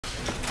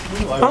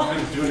Do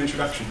an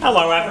introduction.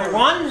 Hello,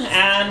 everyone,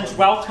 and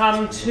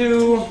welcome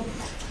to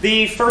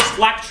the first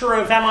lecture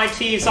of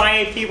MIT's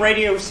IAP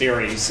radio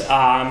series.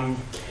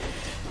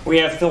 We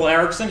have Phil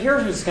Erickson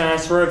here, who's going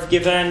to sort of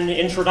give an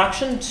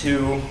introduction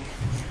to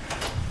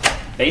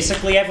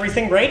basically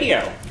everything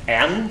radio.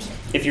 And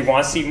if you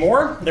want to see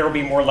more, there will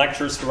be more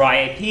lectures through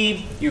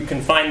IAP. You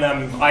can find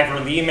them either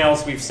in the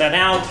emails we've sent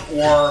out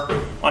or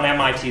on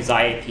MIT's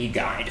IAP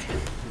guide.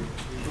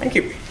 Thank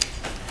you.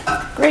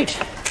 Great.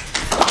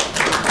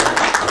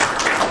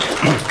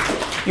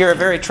 You're a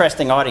very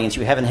trusting audience.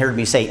 You haven't heard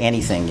me say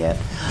anything yet.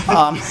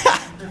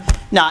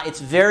 No,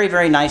 it's very,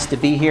 very nice to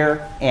be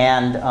here.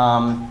 And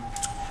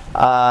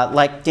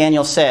like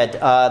Daniel said,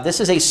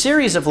 this is a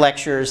series of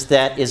lectures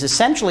that is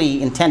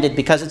essentially intended,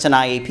 because it's an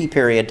IAP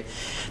period,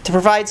 to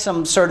provide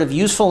some sort of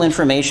useful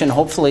information,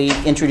 hopefully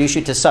introduce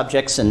you to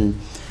subjects and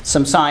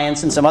some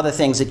science and some other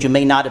things that you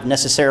may not have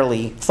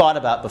necessarily thought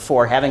about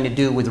before, having to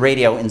do with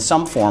radio in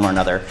some form or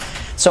another.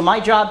 So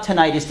my job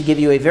tonight is to give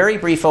you a very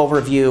brief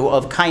overview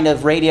of kind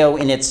of radio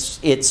in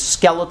its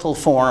skeletal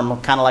form,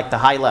 kind of like the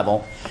high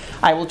level.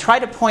 I will try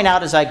to point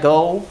out as I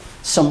go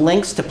some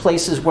links to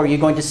places where you're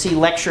going to see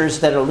lectures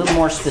that are a little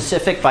more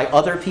specific by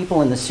other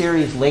people in the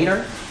series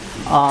later.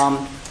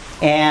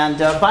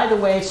 By the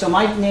way, so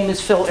my name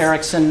is Phil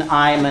Erickson.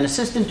 I'm an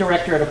assistant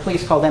director at a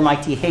place called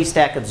MIT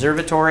Haystack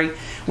Observatory,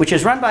 which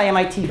is run by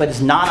MIT but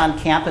is not on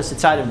campus.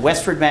 It's out in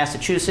Westford,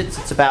 Massachusetts.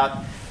 It's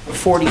about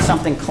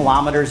 40-something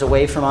kilometers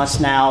away from us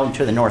now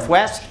to the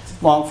northwest,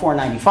 along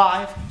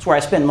 495. It's where I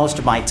spend most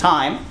of my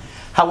time.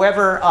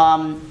 However,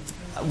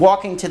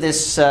 walking to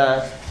this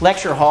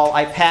lecture hall,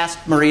 I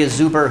passed Maria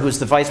Zuber, who's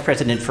the vice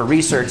president for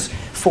research,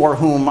 for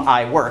whom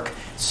I work.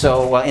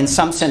 So in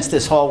some sense,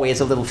 this hallway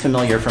is a little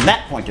familiar from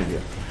that point of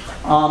view.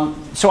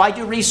 So I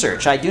do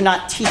research. I do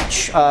not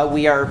teach.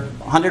 We are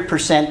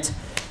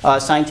 100%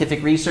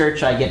 scientific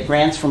research. I get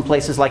grants from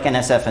places like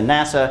NSF and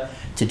NASA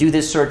to do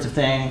this sort of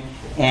thing.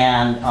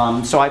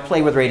 And so I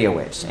play with radio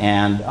waves.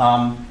 And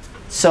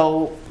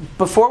so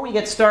before we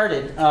get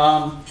started,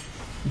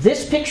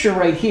 this picture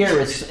right here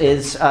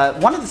is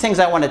one of the things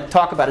I want to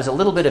talk about is a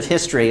little bit of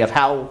history of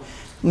how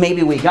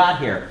maybe we got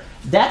here.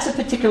 That's a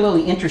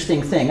particularly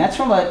interesting thing. That's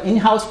from an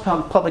in-house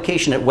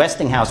publication at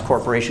Westinghouse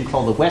Corporation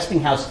called the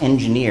Westinghouse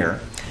Engineer.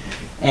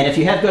 And if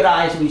you have good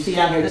eyes, and you see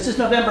down here, this is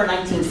November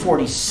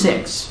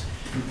 1946.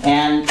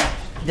 And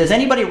does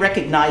anybody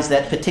recognize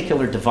that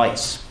particular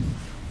device?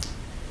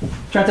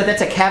 Turns out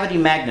that's a cavity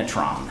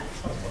magnetron.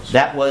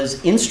 That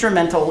was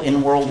instrumental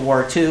in World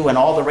War II and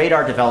all the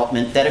radar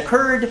development that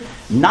occurred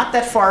not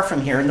that far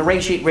from here in the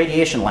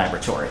radiation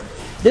laboratory.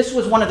 This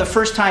was one of the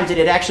first times it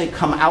had actually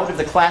come out of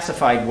the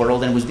classified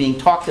world and was being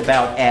talked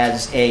about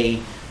as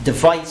a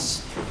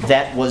device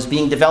that was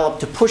being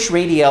developed to push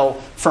radio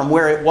from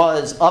where it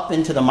was up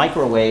into the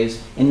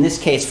microwaves, in this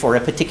case for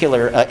a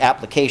particular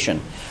application.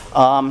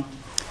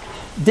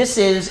 This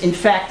is, in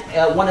fact,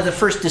 one of the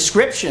first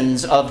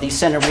descriptions of the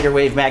centimeter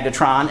wave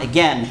magnetron,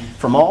 again,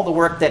 from all the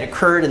work that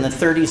occurred in the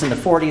 30s and the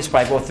 40s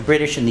by both the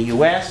British and the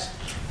US.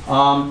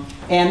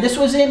 And this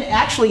was in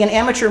actually an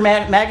amateur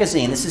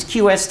magazine. This is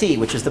QST,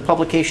 which is the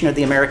publication of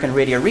the American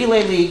Radio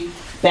Relay League,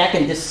 back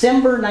in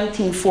December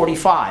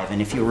 1945.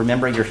 And if you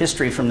remember your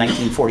history from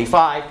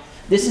 1945,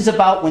 this is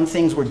about when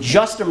things were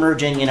just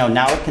emerging. You know,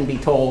 now it can be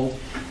told.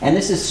 And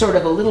this is sort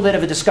of a little bit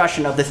of a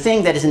discussion of the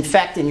thing that is in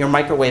fact in your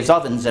microwave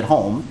ovens at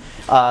home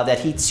that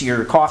heats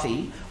your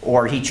coffee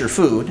or heats your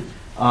food.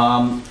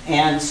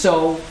 And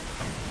so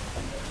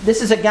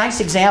this is a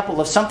nice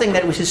example of something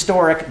that was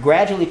historic,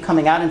 gradually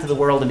coming out into the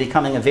world and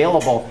becoming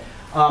available.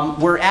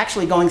 We're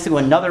actually going through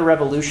another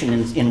revolution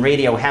in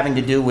radio having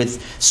to do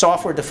with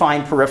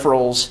software-defined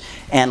peripherals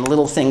and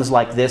little things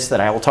like this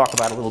that I will talk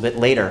about a little bit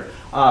later.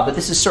 But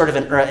this is sort of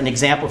an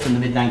example from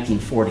the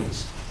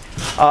mid-1940s.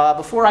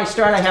 Before I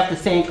start, I have to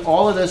thank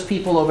all of those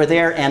people over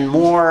there and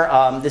more.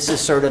 This is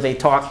sort of a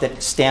talk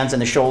that stands on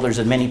the shoulders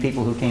of many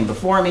people who came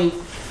before me.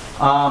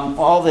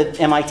 All the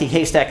MIT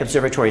Haystack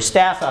Observatory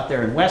staff out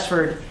there in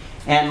Westford,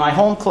 and my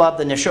home club,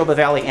 the Neshoba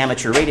Valley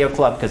Amateur Radio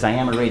Club, because I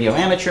am a radio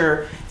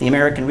amateur, the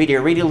American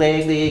Radio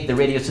Relay League, the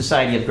Radio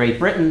Society of Great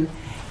Britain,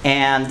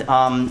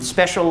 and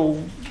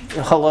special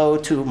hello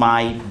to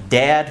my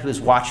dad, who's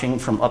watching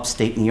from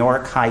upstate New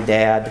York. Hi,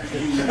 Dad.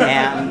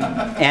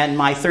 And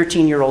my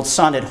 13-year-old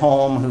son at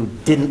home who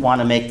didn't want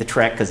to make the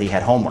trek because he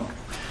had homework.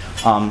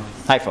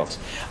 Hi, folks.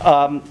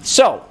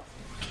 So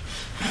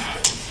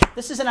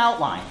this is an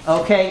outline,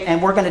 okay?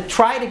 And we're going to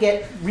try to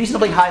get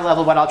reasonably high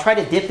level, but I'll try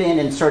to dip in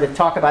and sort of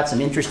talk about some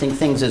interesting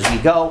things as we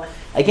go.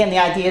 Again, the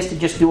idea is to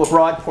just do a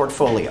broad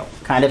portfolio,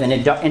 kind of an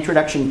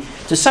introduction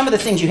to some of the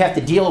things you have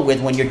to deal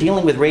with when you're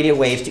dealing with radio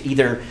waves to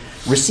either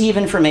receive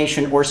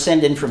information or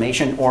send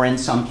information, or in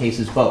some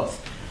cases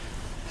both.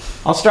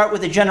 I'll start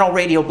with a general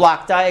radio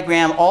block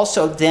diagram,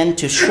 also then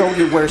to show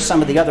you where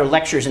some of the other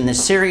lectures in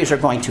this series are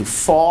going to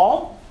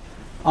fall.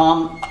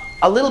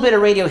 A little bit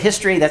of radio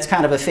history, that's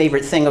kind of a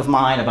favorite thing of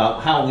mine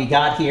about how we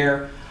got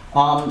here.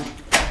 A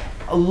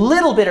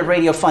little bit of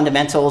radio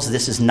fundamentals.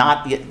 This is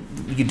not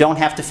you don't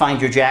have to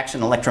find your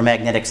Jackson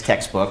electromagnetics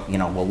textbook. You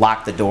know, we'll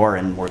lock the door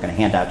and we're going to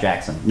hand out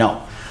Jackson.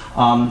 No.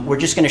 We're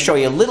just going to show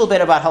you a little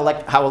bit about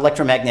how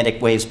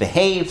electromagnetic waves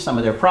behave, some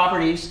of their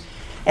properties.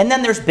 And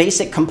then there's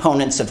basic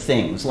components of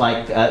things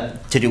like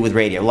to do with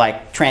radio,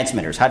 like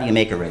transmitters. How do you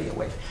make a radio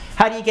wave?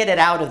 How do you get it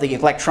out of the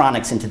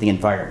electronics into the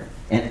environment?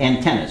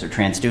 Antennas or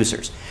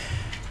transducers.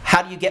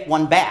 How do you get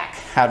one back?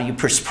 How do you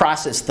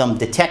process them,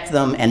 detect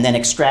them, and then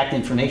extract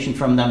information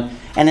from them?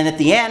 And then at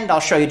the end, I'll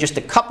show you just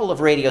a couple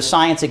of radio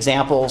science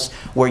examples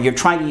where you're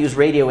trying to use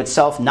radio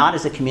itself not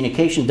as a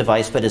communication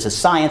device, but as a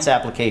science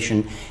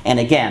application. And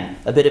again,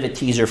 a bit of a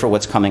teaser for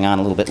what's coming on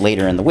a little bit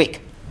later in the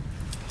week.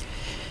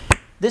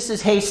 This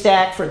is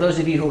Haystack, for those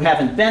of you who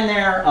haven't been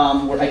there.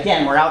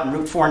 We're out in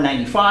Route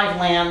 495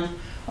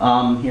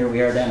 land. Here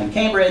we are down in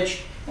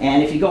Cambridge.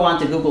 And if you go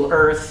onto Google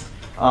Earth,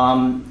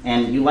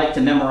 and you like to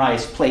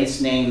memorize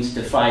place names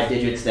to 5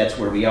 digits, that's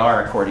where we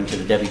are according to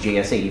the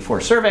WJS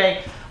 84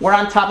 survey. We're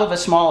on top of a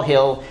small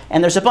hill,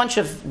 and there's a bunch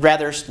of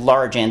rather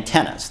large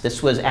antennas.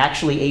 This was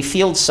actually a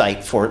field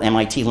site for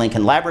MIT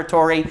Lincoln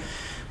Laboratory,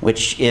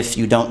 which, if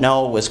you don't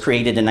know, was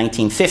created in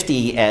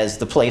 1950 as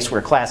the place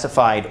where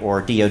classified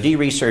or DoD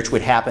research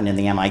would happen in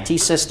the MIT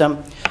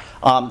system.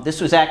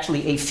 This was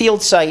actually a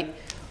field site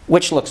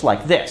which looks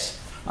like this.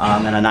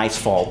 On a nice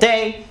fall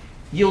day,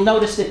 you'll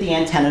notice that the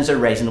antennas are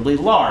reasonably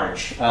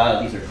large. These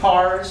are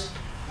cars.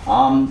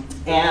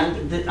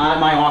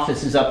 My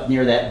office is up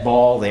near that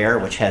ball there,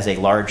 which has a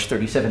large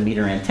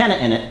 37-meter antenna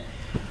in it.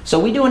 So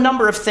we do a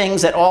number of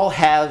things that all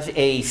have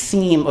a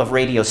theme of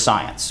radio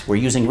science. We're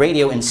using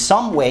radio in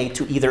some way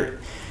to either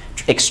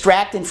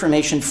extract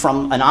information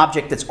from an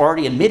object that's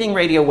already emitting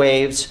radio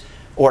waves,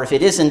 or if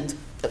it isn't,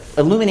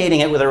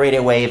 illuminating it with a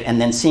radio wave and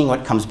then seeing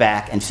what comes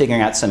back and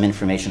figuring out some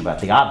information about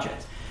the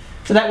object.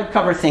 So that would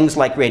cover things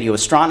like radio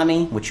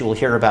astronomy, which you will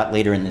hear about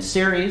later in this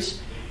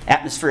series,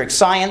 atmospheric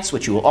science,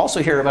 which you will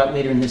also hear about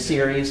later in this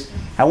series.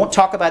 I won't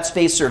talk about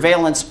space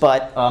surveillance,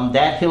 but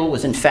that hill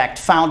was in fact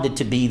founded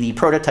to be the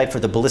prototype for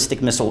the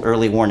ballistic missile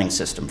early warning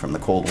system from the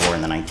Cold War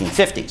in the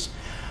 1950s.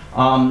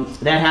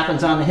 That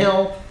happens on the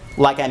hill.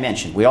 Like I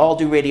mentioned, we all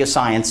do radio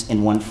science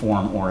in one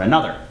form or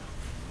another.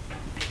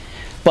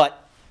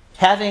 But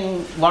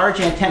having large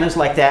antennas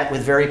like that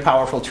with very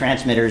powerful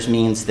transmitters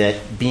means that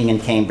being in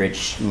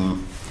Cambridge,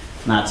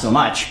 not so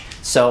much.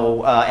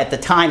 So at the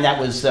time that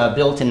was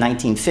built in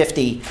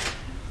 1950,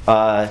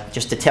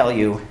 just to tell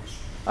you,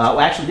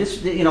 actually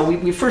this,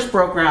 we first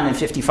broke ground in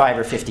 55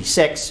 or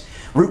 56.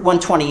 Route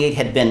 128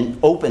 had been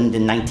opened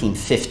in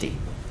 1950.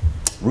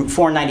 Route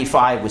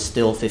 495 was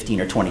still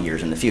 15 or 20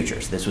 years in the future.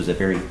 So this was a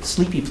very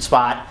sleepy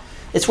spot.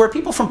 It's where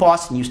people from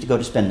Boston used to go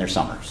to spend their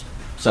summers.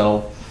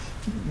 So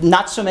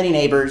not so many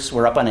neighbors.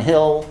 We're up on a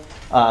hill.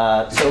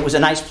 So it was a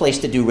nice place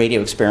to do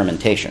radio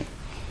experimentation.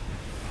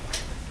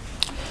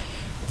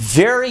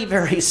 Very,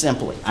 very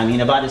simply, I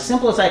mean, about as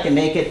simple as I can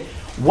make it,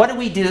 what do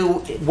we do?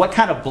 What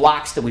kind of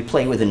blocks do we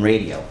play with in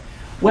radio?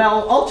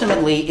 Well,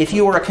 ultimately, if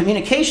you were a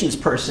communications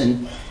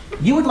person,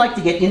 you would like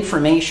to get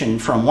information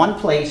from one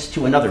place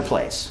to another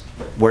place,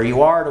 where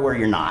you are to where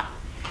you're not.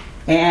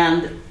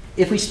 And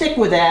if we stick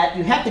with that,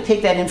 you have to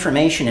take that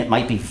information. It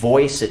might be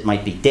voice, it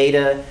might be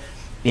data,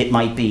 it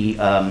might be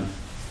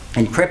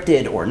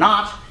encrypted or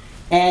not.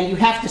 And you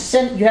have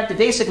to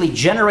basically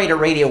generate a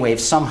radio wave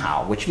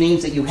somehow, which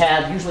means that you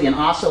have usually an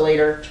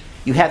oscillator,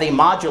 you have a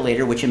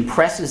modulator which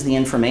impresses the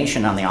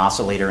information on the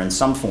oscillator in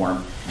some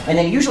form, and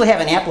then you usually have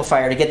an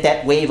amplifier to get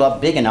that wave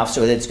up big enough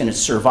so that it's going to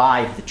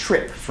survive the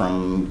trip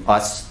from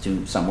us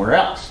to somewhere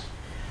else.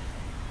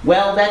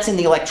 Well, that's in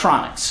the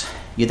electronics.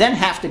 You then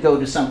have to go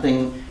to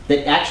something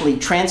that actually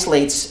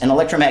translates an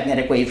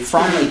electromagnetic wave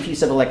from a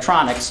piece of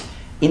electronics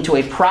into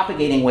a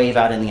propagating wave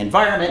out in the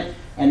environment.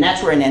 And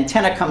that's where an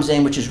antenna comes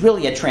in, which is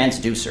really a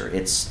transducer.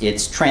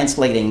 It's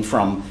translating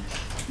from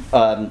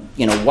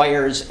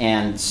wires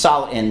and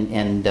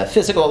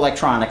physical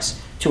electronics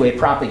to a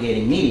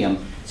propagating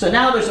medium. So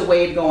now there's a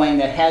wave going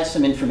that has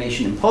some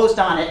information imposed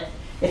on it.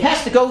 It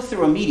has to go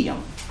through a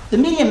medium. The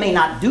medium may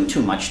not do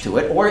too much to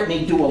it, or it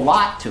may do a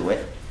lot to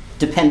it,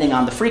 depending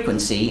on the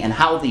frequency and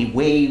how the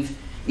wave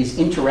is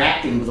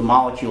interacting with the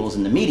molecules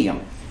in the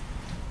medium.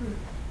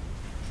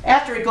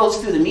 After it goes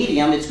through the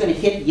medium, it's going to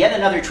hit yet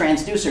another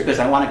transducer because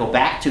I want to go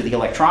back to the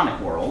electronic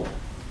world.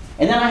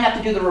 And then I have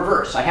to do the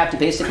reverse. I have to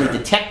basically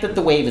detect that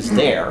the wave is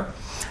there.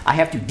 I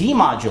have to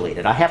demodulate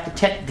it. I have to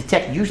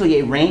detect usually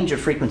a range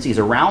of frequencies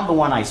around the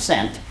one I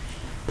sent,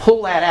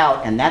 pull that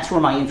out, and that's where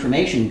my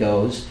information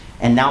goes.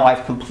 And now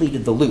I've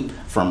completed the loop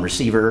from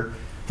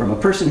a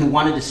person who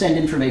wanted to send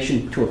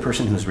information to a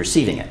person who's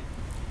receiving it.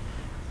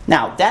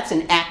 Now, that's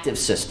an active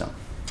system.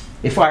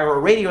 If I were a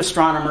radio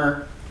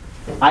astronomer,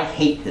 I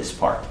hate this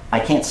part.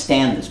 I can't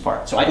stand this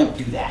part, so I don't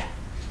do that.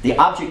 The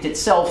object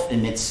itself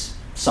emits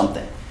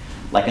something,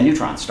 like a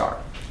neutron star.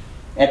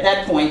 At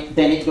that point,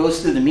 then it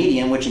goes through the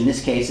medium, which in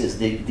this case is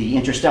the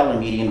interstellar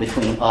medium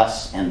between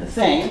us and the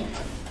thing.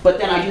 But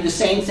then I do the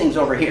same things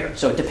over here.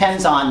 So it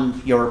depends on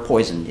your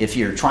poison. If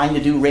you're trying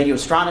to do radio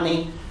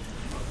astronomy,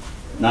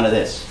 none of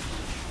this.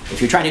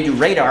 If you're trying to do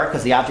radar,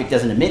 because the object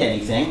doesn't emit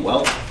anything,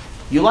 well,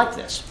 you like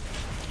this.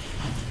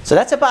 So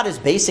that's about as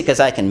basic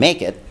as I can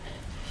make it.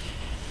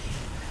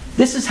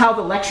 This is how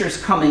the lectures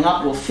coming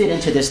up will fit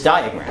into this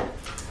diagram.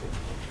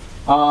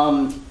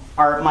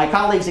 My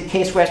colleagues at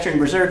Case Western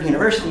Reserve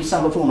University,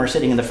 some of whom are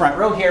sitting in the front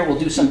row here, will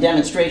do some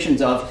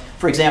demonstrations of,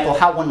 for example,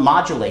 how one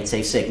modulates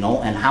a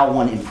signal and how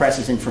one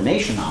impresses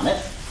information on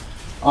it.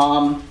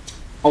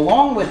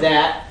 Along with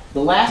that,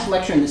 the last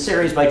lecture in the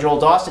series by Joel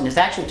Dawson is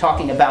actually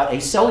talking about a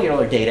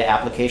cellular data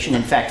application,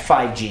 in fact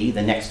 5G,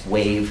 the next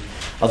wave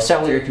of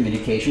cellular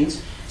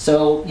communications.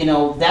 So,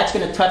 that's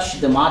going to touch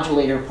the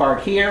modulator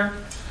part here.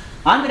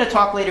 I'm going to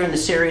talk later in the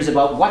series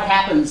about what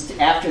happens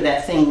after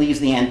that thing leaves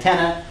the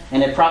antenna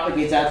and it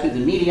propagates out through the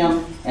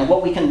medium, and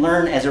what we can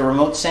learn as a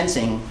remote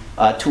sensing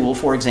tool,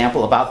 for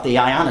example, about the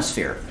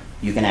ionosphere.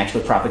 You can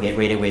actually propagate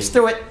radio waves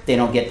through it. They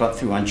don't get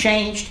through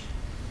unchanged.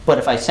 But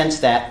if I sense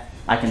that,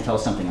 I can tell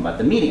something about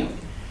the medium.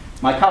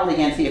 My colleague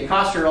Anthea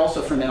Koster,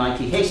 also from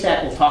MIT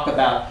Haystack, will talk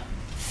about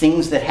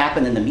things that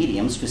happen in the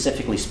medium,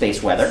 specifically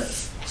space weather.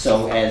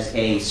 So as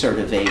a sort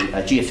of a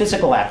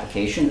geophysical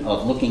application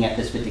of looking at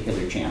this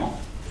particular channel.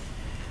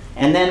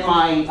 And then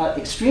my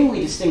extremely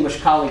distinguished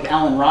colleague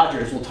Alan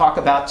Rogers will talk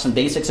about some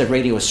basics of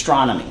radio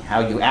astronomy, how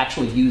you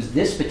actually use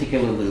this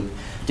particular loop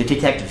to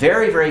detect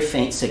very, very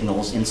faint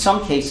signals, in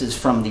some cases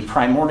from the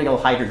primordial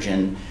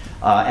hydrogen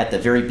at the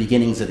very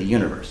beginnings of the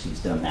universe. He's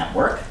done that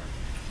work.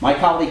 My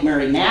colleague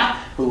Mary Knapp,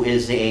 who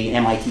is an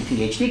MIT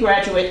PhD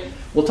graduate,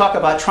 will talk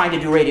about trying to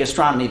do radio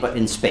astronomy but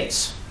in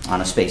space, on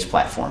a space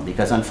platform,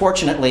 because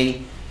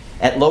unfortunately,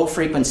 at low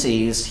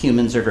frequencies,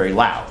 humans are very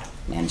loud.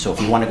 And so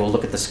if you want to go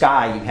look at the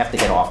sky, you have to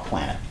get off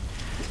planet.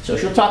 So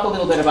she'll talk a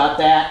little bit about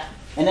that.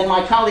 And then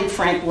my colleague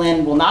Frank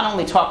Lynn will not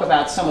only talk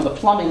about some of the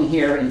plumbing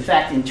here, in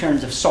fact, in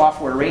terms of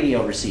software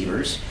radio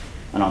receivers,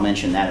 and I'll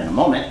mention that in a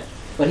moment,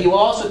 but he will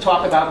also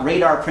talk about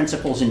radar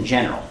principles in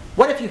general.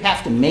 What if you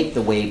have to make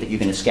the wave that you're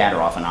going to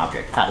scatter off an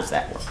object? How does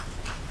that work?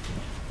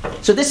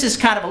 So this is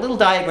kind of a little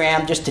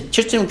diagram just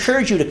to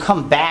encourage you to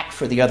come back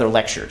for the other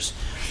lectures.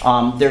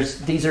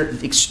 These are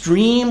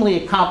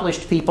extremely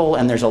accomplished people,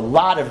 and there's a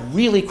lot of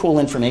really cool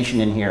information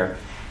in here.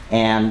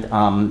 And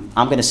I'm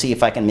going to see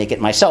if I can make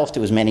it myself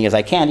to as many as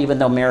I can, even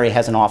though Mary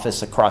has an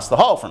office across the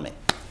hall from me.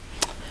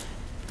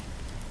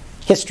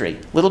 History,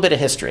 a little bit of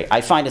history.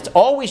 I find it's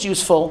always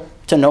useful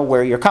to know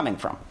where you're coming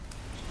from.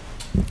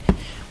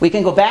 We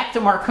can go back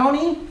to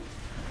Marconi.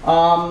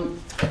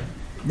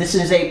 This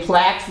is a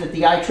plaque that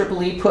the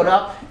IEEE put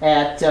up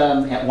at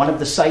one of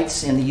the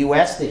sites in the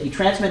US that he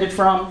transmitted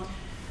from.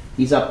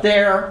 He's up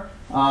there.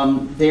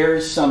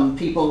 There's some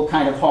people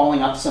kind of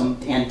hauling up some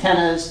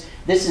antennas.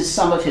 This is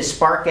some of his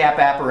spark gap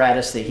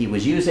apparatus that he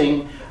was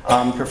using.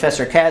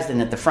 Professor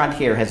Kasdan at the front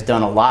here has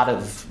done a lot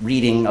of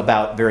reading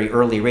about very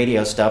early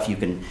radio stuff. You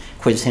can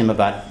quiz him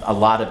about a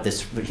lot of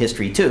this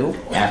history too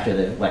after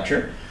the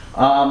lecture.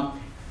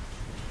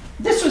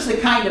 This was the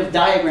kind of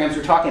diagrams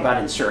we're talking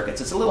about in circuits.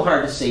 It's a little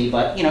hard to see,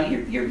 but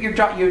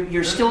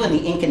you're still in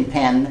the ink and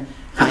pen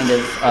kind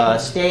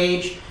of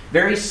stage.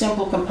 Very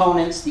simple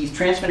components. These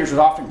transmitters were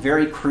often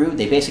very crude.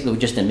 They basically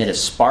would just emit a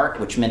spark,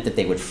 which meant that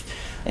they would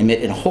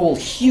emit a whole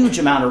huge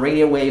amount of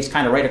radio waves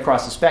kind of right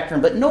across the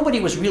spectrum, but nobody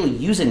was really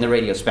using the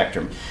radio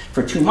spectrum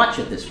for too much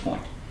at this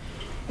point.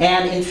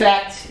 And in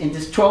fact, in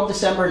 12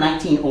 December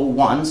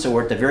 1901, so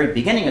we're at the very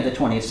beginning of the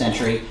 20th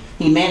century,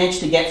 he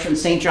managed to get from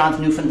St. John's,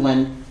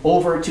 Newfoundland,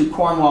 over to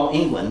Cornwall,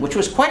 England, which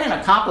was quite an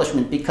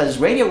accomplishment because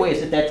radio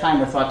waves at that time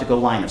were thought to go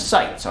line of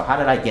sight. So how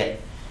did I get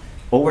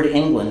over to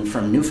England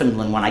from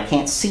Newfoundland when I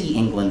can't see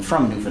England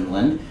from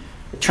Newfoundland?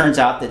 It turns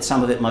out that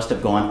some of it must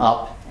have gone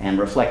up and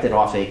reflected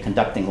off a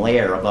conducting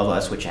layer above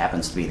us, which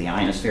happens to be the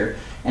ionosphere,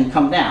 and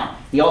come down.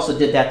 He also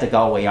did that to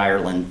Galway,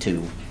 Ireland,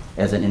 too,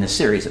 in a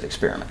series of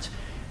experiments.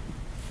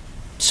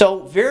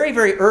 So very,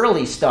 very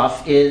early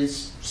stuff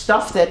is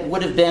stuff that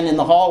would have been in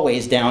the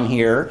hallways down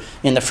here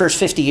in the first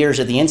 50 years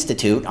of the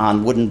Institute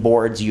on wooden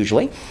boards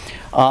usually.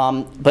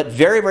 But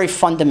very, very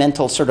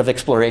fundamental sort of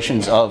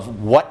explorations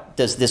of what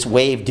does this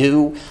wave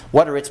do?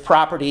 What are its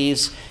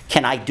properties?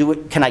 Can I do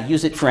it? Can I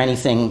use it for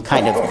anything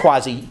kind of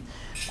quasi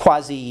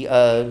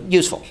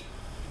useful?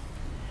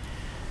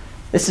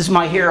 This is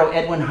my hero,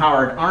 Edwin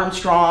Howard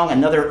Armstrong,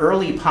 another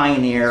early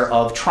pioneer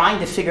of trying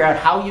to figure out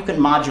how you can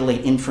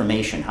modulate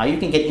information, how you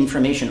can get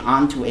information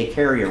onto a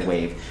carrier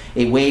wave,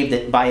 a wave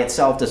that by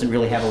itself doesn't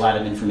really have a lot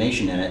of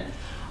information in it.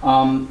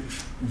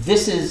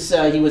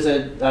 He was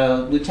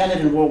a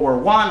lieutenant in World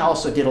War I,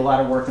 also did a lot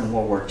of work in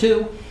World War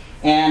II,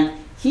 and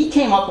he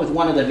came up with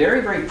one of the very,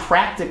 very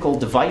practical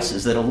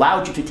devices that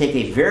allowed you to take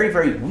a very,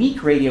 very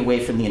weak radio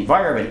wave from the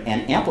environment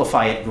and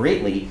amplify it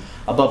greatly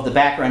above the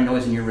background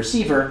noise in your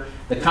receiver,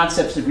 the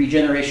concepts of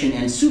regeneration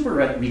and super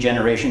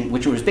regeneration,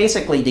 which was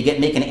basically to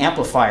make an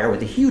amplifier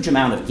with a huge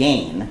amount of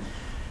gain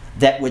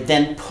that would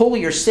then pull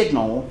your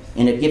signal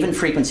in a given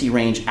frequency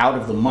range out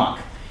of the muck.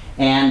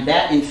 And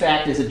that, in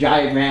fact, is a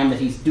diagram that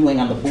he's doing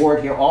on the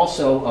board here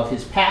also of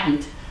his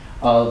patent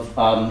of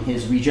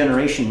his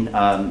regeneration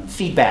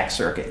feedback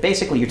circuit.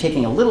 Basically, you're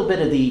taking a little bit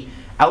of the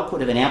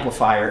output of an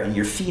amplifier and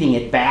you're feeding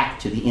it back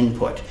to the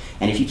input.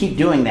 And if you keep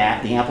doing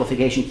that, the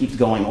amplification keeps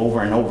going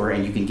over and over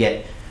and you can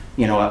get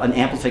you know, an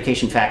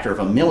amplification factor of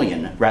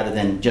 1,000,000 rather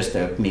than just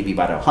maybe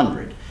about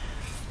 100.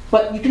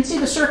 But you can see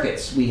the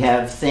circuits. We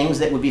have things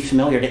that would be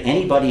familiar to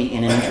anybody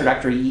in an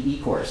introductory EE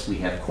course. We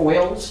have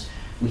coils,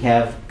 we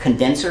have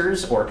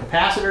condensers or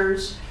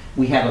capacitors,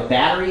 we have a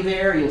battery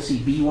there. You'll see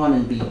B1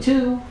 and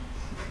B2,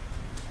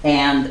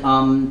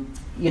 and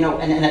you know,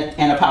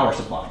 and a power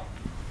supply.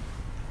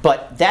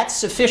 But that's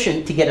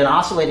sufficient to get an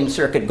oscillating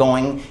circuit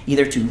going,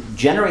 either to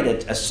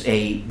generate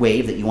a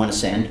wave that you want to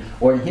send,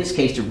 or in his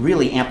case, to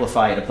really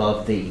amplify it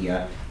above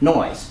the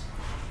noise.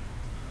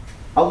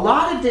 A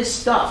lot of this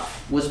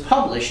stuff was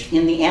published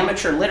in the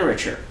amateur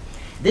literature.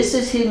 This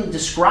is him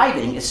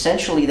describing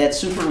essentially that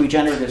super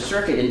regenerative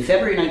circuit in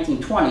February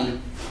 1920.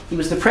 He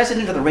was the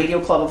president of the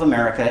Radio Club of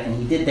America, and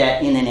he did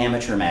that in an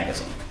amateur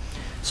magazine.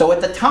 So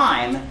at the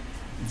time,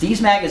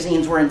 these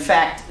magazines were, in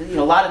fact, you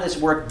know, a lot of this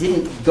work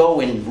didn't go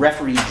in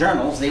referee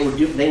journals. They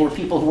were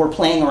people who were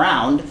playing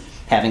around,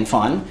 having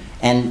fun,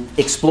 and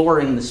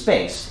exploring the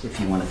space, if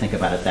you want to think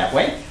about it that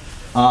way.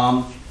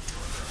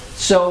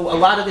 So a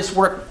lot of this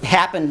work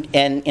happened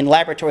in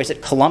laboratories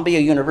at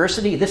Columbia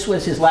University. This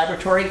was his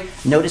laboratory.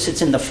 Notice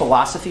it's in the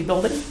philosophy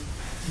building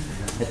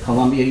at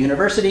Columbia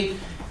University.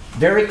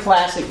 Very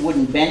classic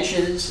wooden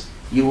benches.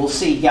 You will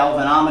see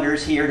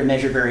galvanometers here to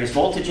measure various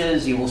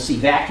voltages. You will see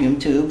vacuum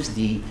tubes,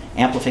 the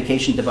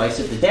amplification device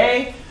of the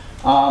day.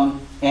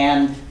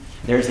 And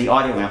there's the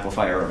audio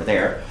amplifier over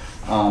there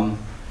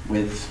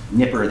with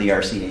Nipper, the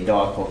RCA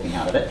dog, poking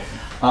out of it.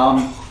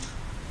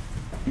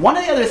 One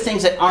of the other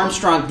things that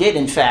Armstrong did,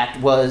 in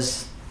fact,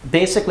 was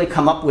basically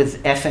come up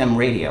with FM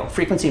radio,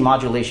 frequency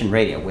modulation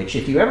radio, which,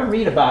 if you ever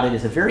read about it,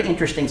 is a very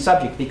interesting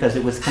subject because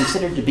it was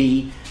considered to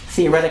be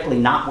theoretically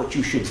not what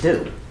you should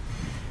do.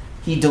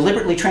 He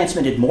deliberately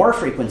transmitted more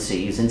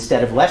frequencies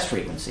instead of less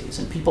frequencies,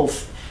 and people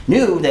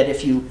knew that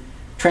if you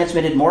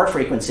transmitted more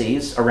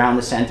frequencies around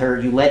the center,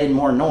 you let in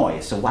more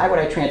noise. So why would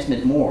I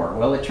transmit more?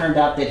 Well, it turned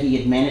out that he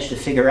had managed to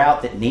figure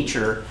out that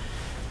natural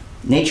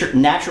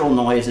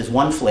noise is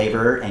one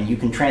flavor, and you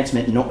can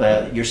transmit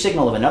your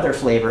signal of another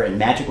flavor, and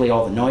magically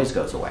all the noise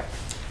goes away.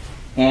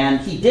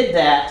 And he did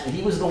that.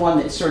 He was the one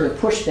that sort of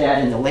pushed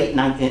that in the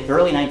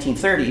early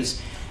 1930s.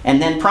 And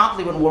then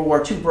promptly when World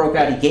War II broke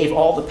out, he gave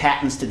all the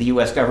patents to the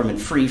US government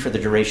free for the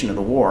duration of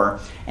the war.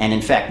 And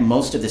in fact,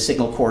 most of the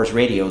Signal Corps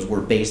radios were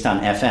based on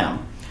FM.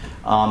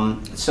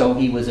 So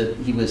he was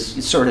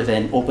sort of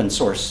an open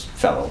source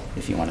fellow,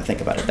 if you want to think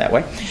about it that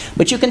way.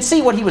 But you can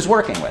see what he was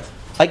working with.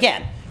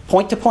 Again,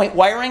 point-to-point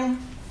wiring,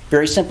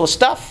 very simple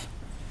stuff.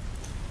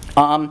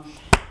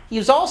 He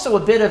was also a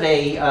bit of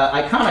a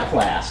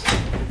iconoclast.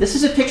 This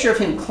is a picture of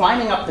him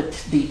climbing up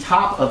the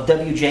top of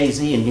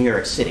WJZ in New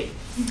York City.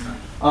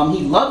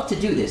 He loved to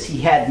do this. He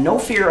had no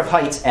fear of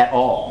heights at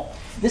all.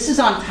 This is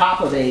on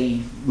top of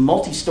a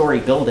multi-story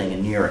building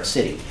in New York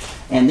City.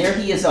 And there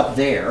he is up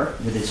there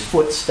with his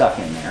foot stuck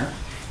in there.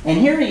 And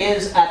here he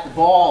is at the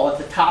ball at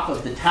the top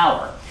of the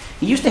tower.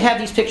 He used to have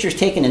these pictures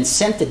taken and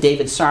sent to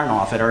David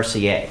Sarnoff at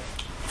RCA,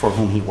 for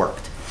whom he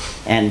worked.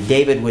 And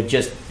David would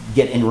just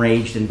get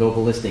enraged and go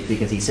ballistic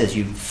because he says,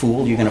 "You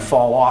fool, you're going to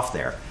fall off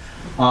there."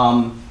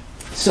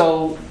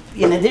 So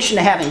in addition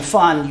to having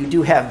fun, you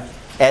do have,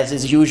 as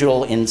is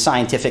usual in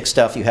scientific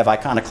stuff, you have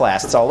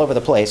iconoclasts all over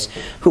the place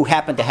who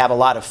happen to have a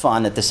lot of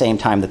fun at the same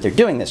time that they're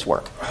doing this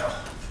work.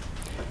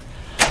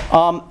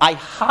 I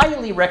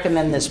highly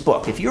recommend this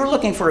book if you're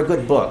looking for a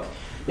good book,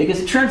 because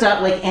it turns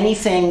out, like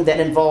anything that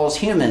involves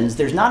humans,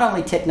 there's not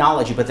only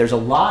technology, but there's a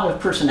lot of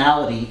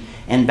personality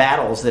and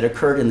battles that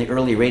occurred in the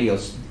early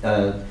radio's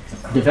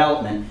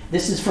development.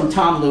 This is from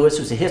Tom Lewis,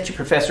 who's a history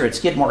professor at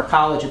Skidmore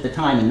College at the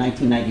time in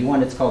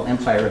 1991. It's called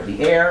Empire of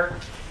the Air.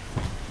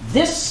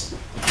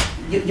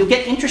 You'll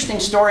get interesting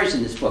stories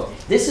in this book.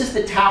 This is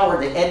the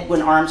tower that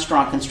Edwin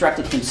Armstrong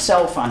constructed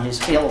himself on his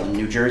hill in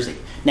New Jersey,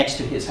 next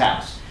to his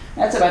house.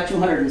 That's about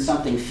 200 and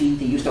something feet.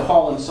 He used to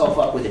haul himself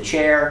up with a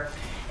chair.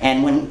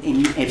 And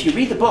if you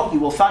read the book, you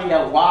will find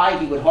out why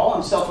he would haul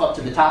himself up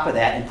to the top of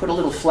that and put a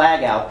little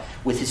flag out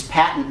with his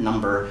patent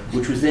number,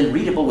 which was then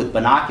readable with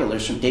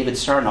binoculars from David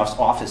Sarnoff's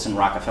office in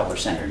Rockefeller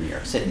Center, New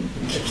York City.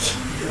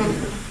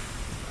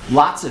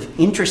 Lots of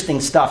interesting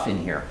stuff in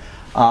here.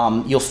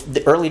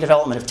 The early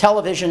development of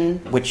television,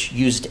 which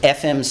used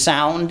FM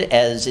sound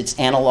as its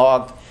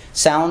analog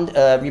sound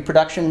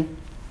reproduction.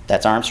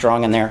 That's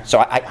Armstrong in there. So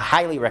I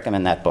highly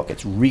recommend that book.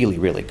 It's really,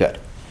 really good.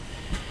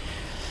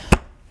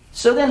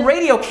 So then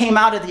radio came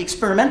out of the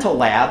experimental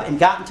lab and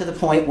gotten to the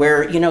point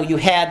where, you know, you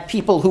had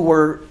people who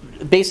were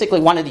basically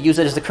wanted to use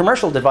it as a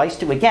commercial device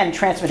to, again,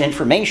 transmit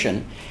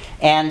information.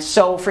 And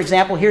so, for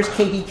example, here's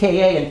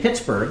KDKA in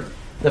Pittsburgh,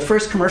 the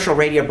first commercial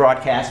radio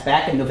broadcast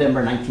back in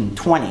November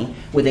 1920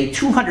 with a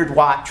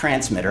 200-watt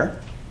transmitter.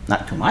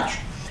 Not too much.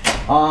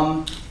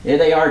 There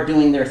they are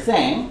doing their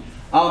thing.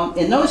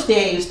 In those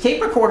days,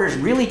 tape recorders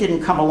really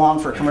didn't come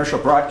along for commercial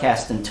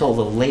broadcast until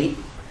the late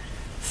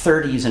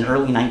 30s and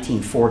early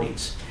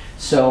 1940s.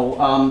 So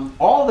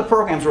all of the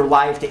programs were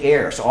live to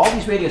air. So all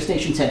these radio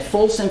stations had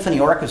full symphony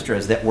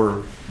orchestras that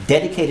were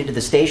dedicated to the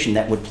station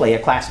that would play a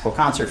classical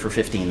concert for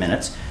 15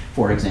 minutes,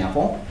 for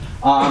example.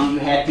 You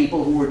had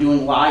people who were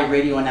doing live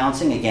radio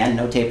announcing, again,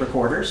 no tape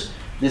recorders.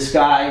 This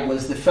guy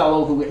was the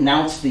fellow who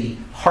announced the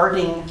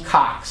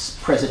Harding-Cox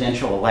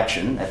presidential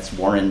election. That's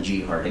Warren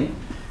G. Harding.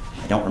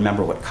 I don't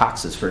remember what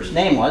Cox's first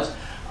name was.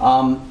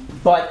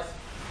 But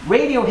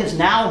radio has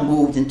now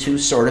moved into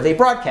sort of a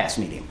broadcast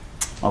medium.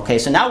 Okay,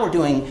 so now we're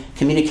doing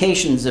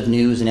communications of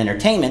news and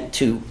entertainment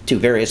to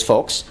various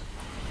folks.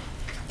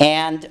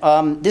 And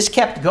this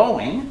kept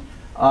going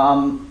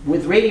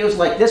with radios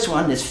like this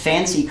one, this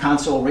fancy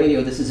console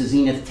radio. This is a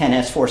Zenith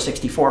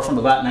 10S464 from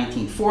about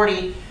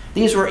 1940.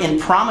 These were in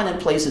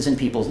prominent places in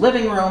people's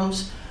living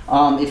rooms.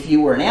 If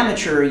you were an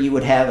amateur, you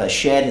would have a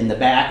shed in the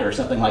back or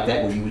something like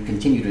that where you would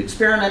continue to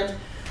experiment.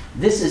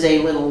 This is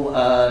a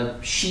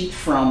little sheet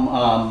from,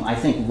 I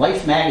think,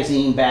 Life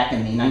magazine back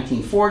in the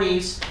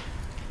 1940s.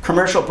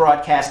 Commercial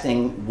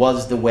broadcasting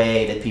was the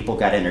way that people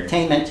got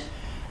entertainment.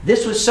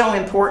 This was so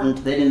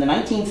important that in the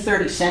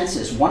 1930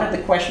 census, one of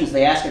the questions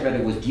they asked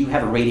everybody was, do you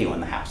have a radio in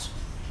the house?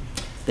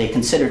 They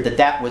considered that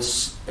that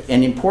was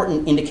an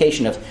important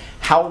indication of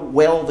how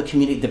well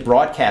the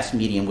broadcast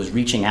medium was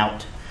reaching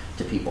out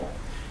to people.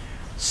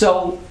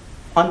 So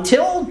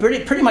until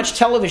pretty much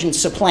television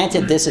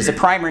supplanted this as a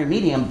primary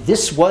medium,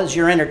 this was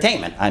your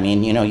entertainment. I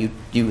mean, you know,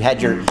 you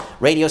had your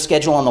radio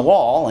schedule on the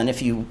wall, and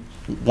if you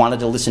wanted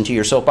to listen to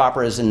your soap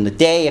operas in the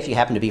day, if you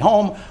happened to be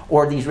home,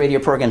 or these radio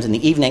programs in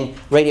the evening,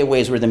 radio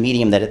waves were the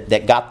medium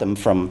that got them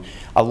from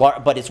a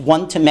large, but it's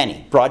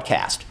one-to-many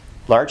broadcast.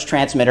 Large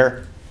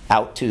transmitter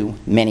out to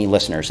many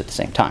listeners at the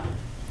same time.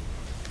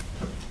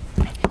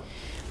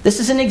 This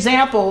is an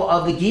example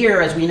of the gear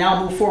as we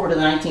now move forward to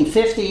the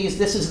 1950s.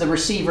 This is the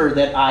receiver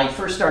that I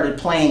first started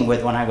playing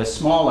with when I was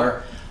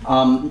smaller.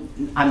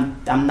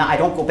 I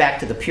don't go back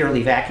to the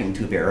purely vacuum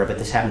tube era, but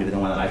this happened to be the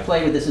one that I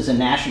played with. This is a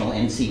National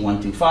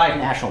NC125.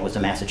 National was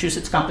a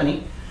Massachusetts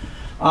company.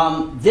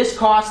 This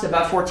cost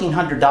about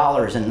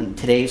 $1,400 in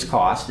today's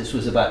cost. This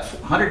was about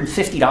 $150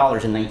 in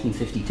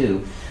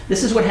 1952.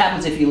 This is what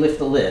happens if you lift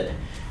the lid.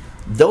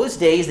 Those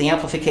days, the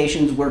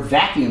amplifications were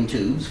vacuum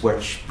tubes,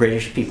 which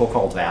British people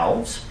called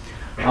valves.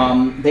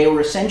 They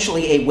were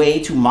essentially a way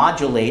to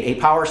modulate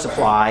a power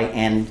supply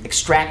and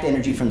extract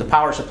energy from the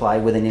power supply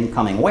with an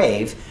incoming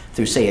wave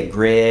through, say, a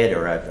grid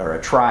or a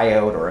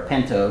triode or a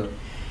pentode.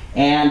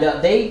 And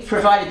they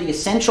provided the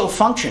essential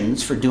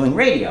functions for doing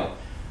radio.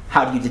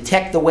 How do you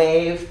detect the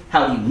wave?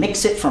 How do you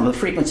mix it from the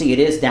frequency it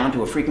is down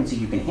to a frequency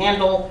you can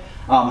handle?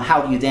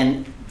 How do you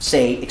then,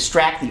 say,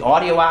 extract the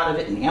audio out of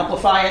it and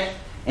amplify it?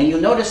 And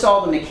you'll notice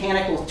all the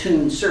mechanical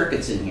tuned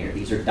circuits in here.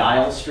 These are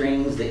dial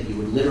strings that you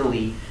would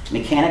literally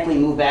mechanically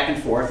move back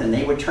and forth, and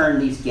they would turn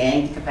these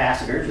ganged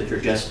capacitors, which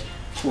are just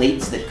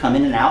plates that come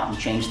in and out and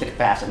change the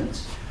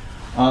capacitance.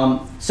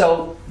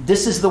 So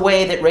this is the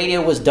way that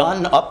radio was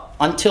done up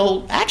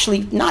until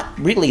actually not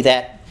really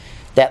that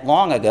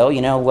long ago.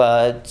 You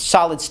know,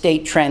 solid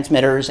state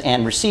transmitters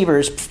and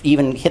receivers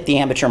even hit the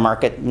amateur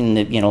market in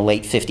the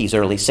late 50s,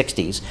 early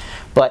 60s.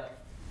 But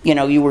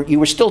you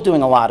were still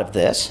doing a lot of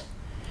this.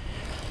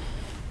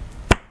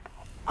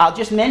 I'll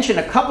just mention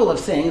a couple of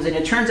things, and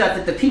it turns out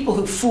that the people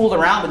who fooled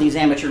around with these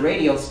amateur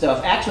radio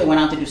stuff actually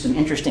went on to do some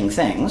interesting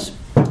things.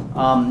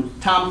 Tom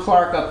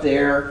Clark up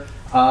there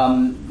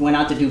went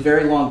on to do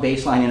very long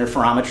baseline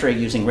interferometry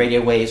using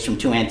radio waves from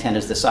two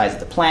antennas the size of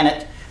the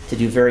planet to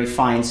do very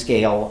fine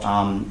scale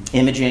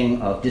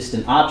imaging of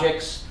distant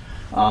objects.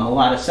 A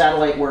lot of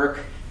satellite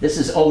work. This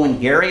is Owen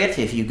Garriott.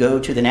 If you go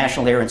to the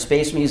National Air and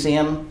Space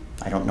Museum,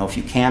 I don't know if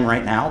you can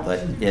right now, but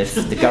if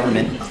the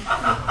government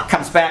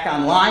comes back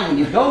online when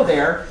you go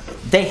there,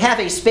 they have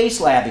a Space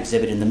Lab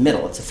exhibit in the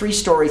middle. It's a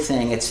 3-story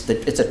thing. It's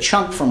a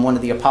chunk from one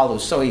of the Apollo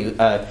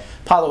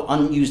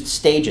unused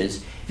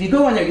stages. If you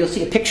go in there, you'll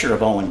see a picture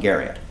of Owen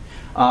Garriott.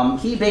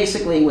 He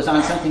basically was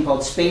on something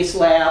called Space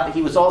Lab.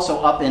 He was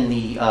also up in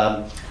the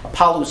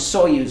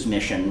Apollo-Soyuz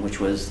mission, which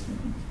was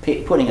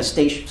putting a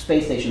space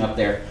station up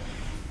there.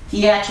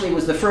 He actually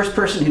was the first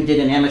person who did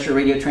an amateur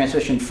radio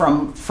transmission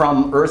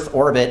from Earth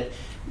orbit.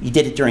 He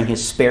did it during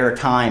his spare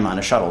time on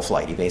a shuttle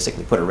flight. He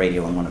basically put a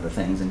radio in one of the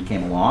things and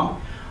came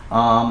along.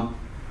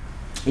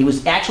 He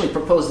was actually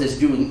proposed this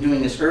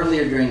doing this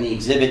earlier during the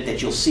exhibit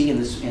that you'll see in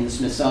the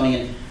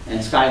Smithsonian and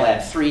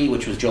Skylab 3,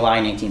 which was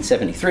July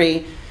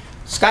 1973.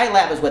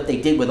 Skylab is what they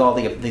did with all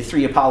the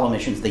 3 Apollo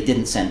missions they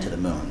didn't send to the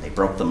moon. They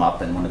broke them up,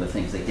 and one of the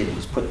things they did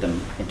was put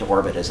them into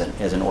orbit as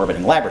an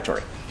orbiting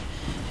laboratory.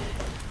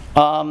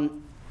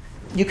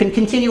 You can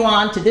continue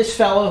on to this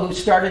fellow who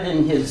started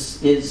in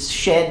his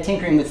shed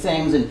tinkering with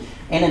things and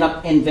ended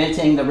up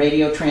inventing the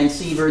radio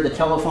transceiver, the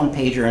telephone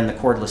pager, and the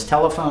cordless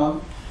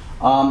telephone.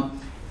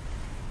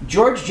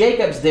 George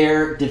Jacobs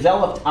there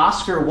developed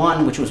Oscar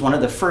 1, which was one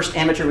of the first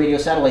amateur radio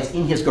satellites,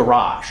 in his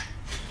garage.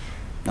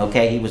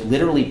 Okay, he was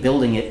literally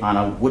building it on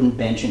a wooden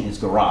bench in his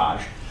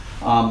garage,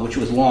 which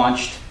was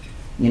launched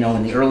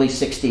in the early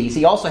 60s.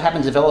 He also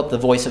happened to develop the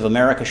Voice of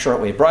America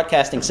shortwave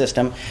broadcasting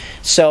system.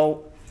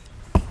 So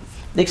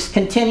this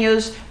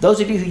continues. Those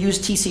of you who use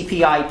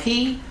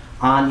TCP/IP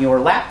on your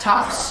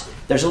laptops,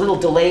 there's a little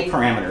delay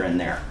parameter in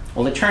there.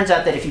 Well, it turns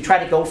out that if you try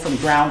to go from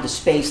ground to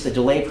space, the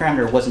delay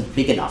parameter wasn't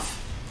big enough.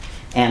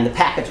 and the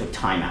packets would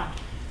time out.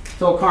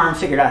 Phil Karn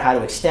figured out how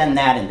to extend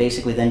that and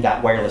basically then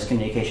got wireless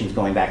communications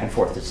going back and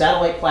forth to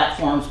satellite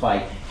platforms by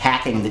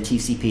hacking the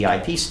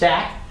TCP/IP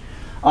stack.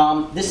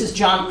 This is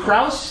John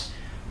Krause,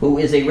 who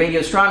is a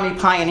radio astronomy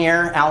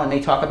pioneer. Alan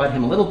may talk about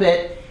him a little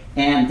bit.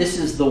 And this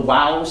is the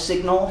WOW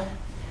signal,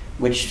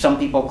 which some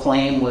people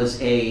claim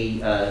was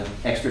a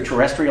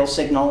extraterrestrial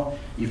signal.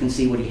 You can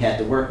see what he had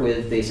to work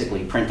with,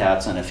 basically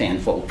printouts on a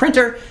fan-fold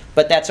printer,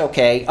 but that's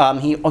okay.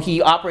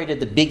 He operated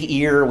the Big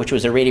Ear, which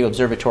was a radio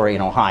observatory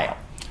in Ohio.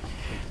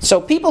 So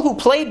people who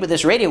played with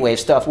this radio wave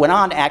stuff went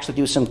on to actually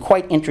do some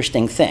quite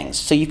interesting things.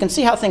 So you can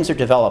see how things are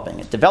developing.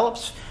 It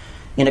develops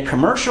in a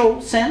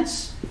commercial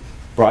sense,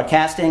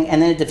 broadcasting,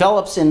 and then it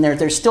develops in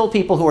there's still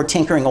people who are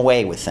tinkering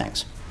away with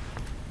things.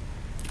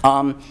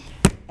 And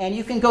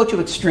you can go to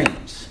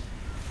extremes.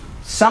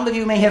 Some of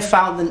you may have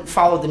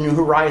followed the New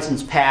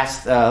Horizons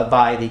path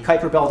by the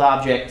Kuiper Belt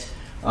object,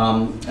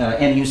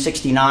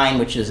 MU-69,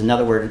 which is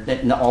another word,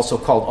 also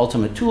called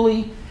Ultima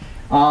Thule.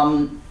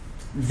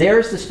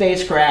 There's the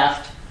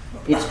spacecraft,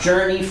 its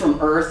journey from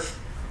Earth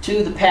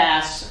to the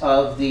pass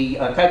of the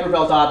Kuiper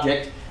Belt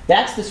object.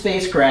 That's the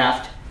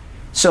spacecraft.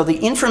 So the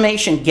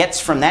information gets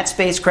from that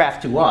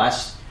spacecraft to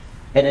us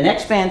at an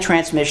X-band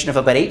transmission of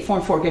about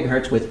 8.4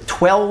 gigahertz with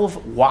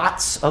 12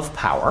 watts of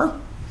power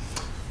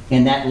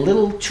in that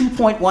little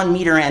 2.1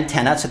 meter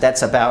antenna, so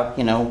that's about,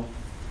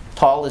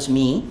 tall as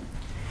me.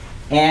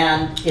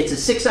 And it's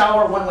a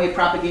 6-hour one-way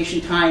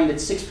propagation time at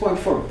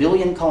 6.4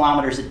 billion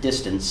kilometers at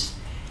distance.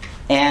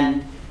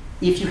 And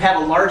if you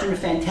have a large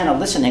enough antenna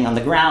listening on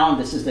the ground,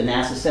 this is the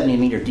NASA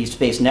 70-meter deep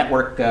space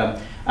network out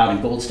in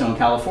Goldstone,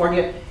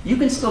 California, you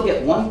can still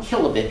get 1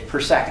 kilobit per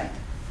second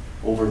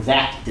over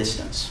that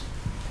distance.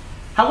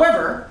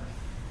 However,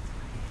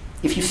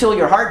 if you fill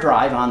your hard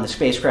drive on the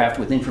spacecraft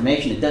with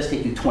information, it does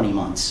take you 20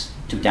 months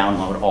to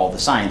download all the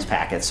science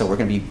packets. So we're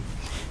going to be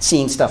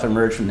seeing stuff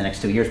emerge from the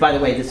next 2 years. By the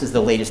way, this is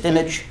the latest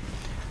image.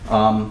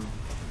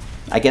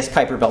 I guess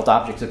Kuiper Belt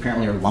objects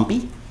apparently are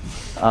lumpy.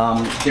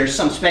 There's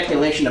some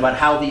speculation about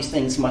how these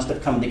things must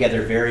have come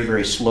together very,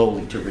 very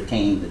slowly to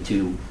retain the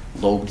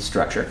two-lobed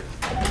structure.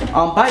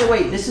 By the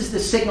way, this is the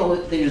signal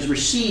that is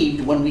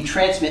received when we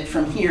transmit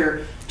from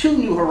here to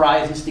New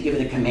Horizons to give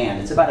it a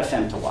command. It's about a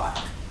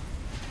femtowatt.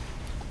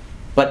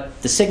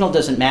 But the signal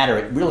doesn't matter.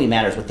 It really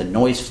matters what the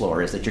noise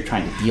floor is that you're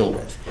trying to deal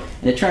with.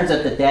 And it turns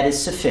out that that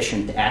is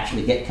sufficient to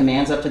actually get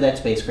commands up to that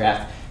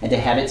spacecraft and to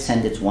have it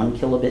send its 1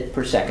 kilobit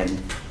per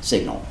second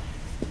signal.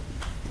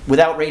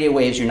 Without radio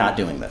waves, you're not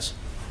doing this.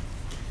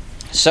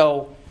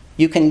 So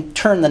you can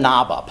turn the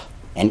knob up.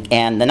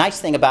 And the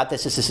nice thing about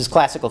this is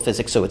classical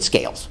physics, so it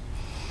scales.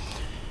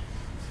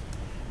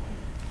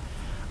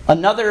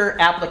 Another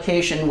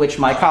application, which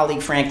my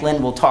colleague Frank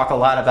Lin will talk a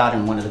lot about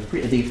in one of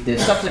the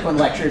subsequent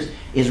lectures,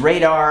 is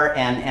radar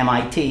and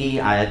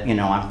MIT.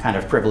 I'm kind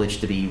of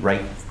privileged to be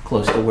right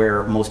close to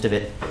where most of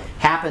it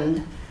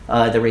happened.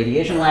 The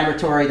radiation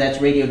laboratory, that's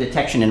radio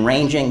detection and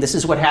ranging. This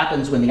is what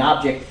happens when the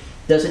object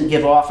doesn't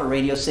give off a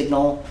radio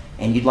signal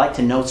and you'd like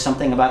to know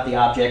something about the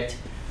object.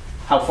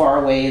 How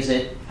far away is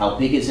it? How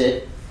big is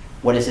it?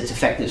 What is its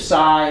effective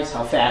size?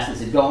 How fast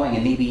is it going?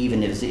 And maybe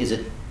even is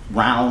it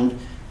round?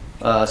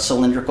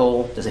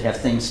 Cylindrical? Does it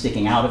have things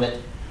sticking out of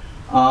it?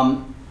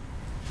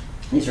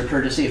 These are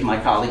courtesy of my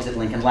colleagues at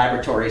Lincoln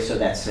Laboratory, so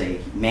that's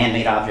a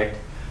man-made object.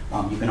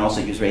 You can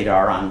also use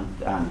radar on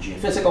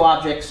geophysical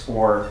objects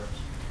or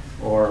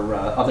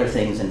other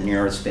things in the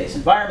near Earth space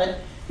environment.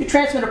 You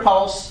transmit a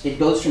pulse, it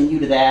goes from you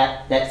to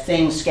that. That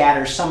thing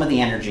scatters some of the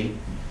energy,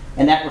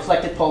 and that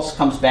reflected pulse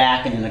comes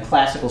back, and in a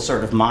classical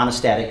sort of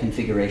monostatic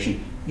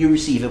configuration, you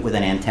receive it with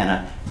an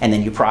antenna, and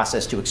then you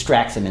process to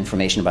extract some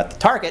information about the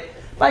target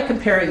by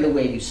comparing the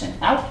wave you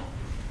sent out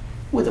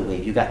with the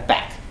wave you got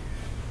back.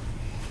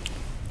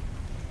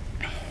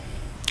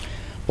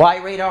 Why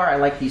radar? I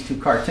like these two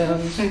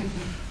cartoons.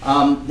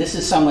 This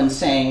is someone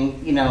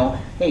saying,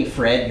 hey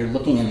Fred, you're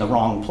looking in the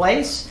wrong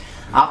place.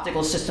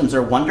 Optical systems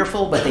are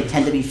wonderful, but they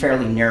tend to be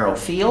fairly narrow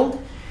field.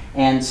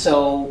 And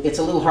so it's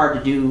a little hard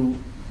to do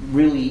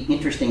really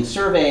interesting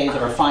surveys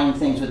or find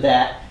things with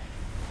that.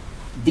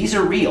 These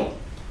are real.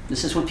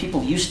 This is what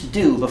people used to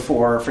do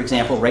before, for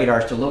example,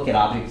 radars to locate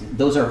objects.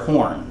 Those are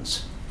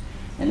horns.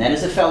 And that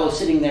is a fellow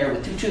sitting there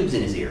with 2 tubes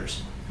in his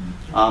ears.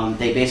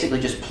 They basically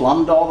just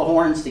plumbed all the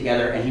horns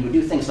together, and he would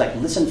do things like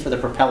listen for the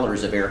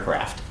propellers of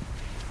aircraft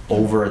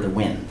over the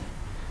wind,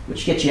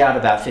 which gets you out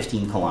about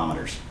 15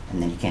 kilometers,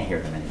 and then you can't hear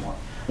them anymore.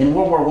 In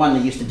World War I,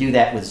 they used to do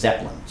that with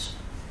Zeppelins,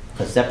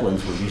 because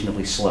Zeppelins were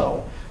reasonably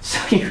slow.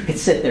 So you could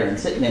sit there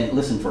and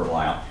listen for a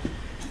while.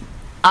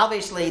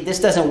 Obviously, this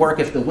doesn't work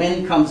if the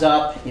wind comes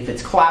up, if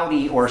it's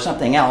cloudy or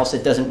something else.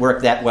 It doesn't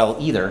work that well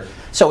either.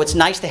 So it's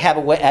nice to have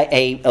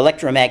a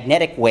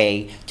electromagnetic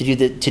way to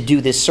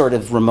do this sort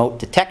of remote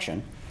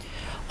detection.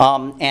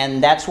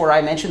 And that's where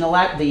I mentioned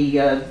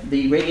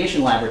the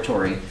radiation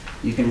laboratory.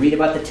 You can read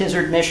about the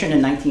Tizard mission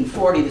in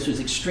 1940. This was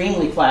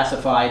extremely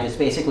classified. This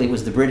basically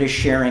was the British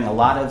sharing a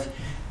lot of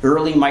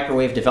early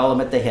microwave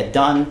development they had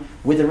done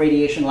with the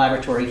radiation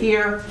laboratory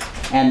here.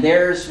 And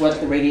there's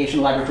what the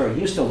radiation laboratory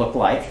used to look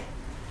like.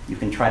 you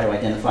can try to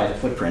identify the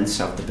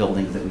footprints of the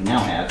buildings that we now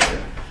have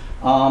here.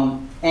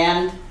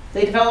 And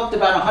they developed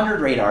about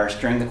 100 radars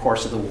during the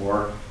course of the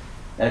war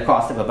at a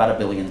cost of about $1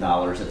 billion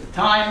at the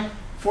time.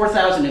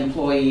 4,000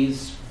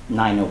 employees,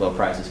 9 Nobel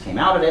Prizes came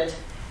out of it,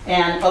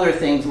 and other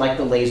things like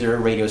the laser,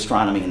 radio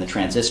astronomy, and the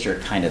transistor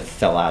kind of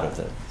fell out of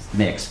the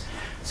mix.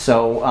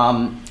 So,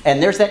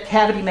 and there's that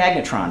cavity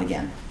magnetron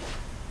again.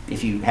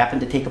 If you happen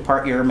to take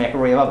apart your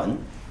microwave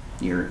oven,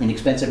 your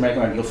inexpensive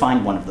microwave oven, you'll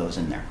find one of those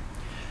in there.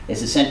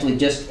 It's essentially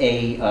just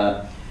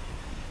a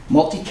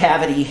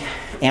multi-cavity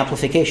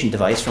amplification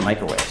device for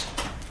microwaves.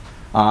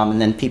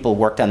 And then people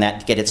worked on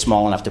that to get it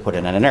small enough to put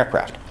it on an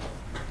aircraft.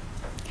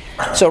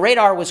 So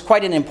radar was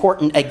quite an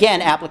important,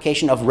 again,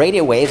 application of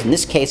radio waves, in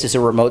this case as a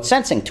remote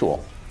sensing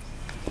tool.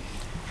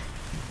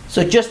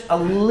 So just a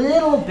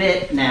little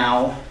bit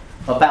now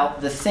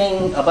about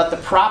the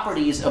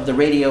properties of the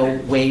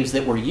radio waves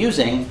that we're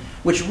using,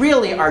 which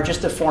really are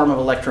just a form of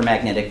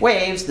electromagnetic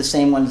waves, the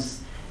same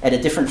ones at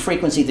a different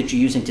frequency that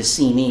you're using to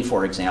see me,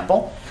 for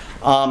example.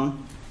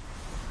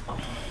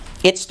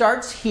 It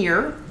starts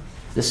here.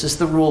 This is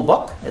the rule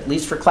book, at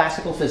least for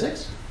classical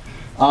physics.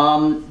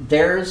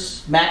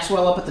 There's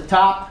Maxwell up at the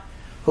top,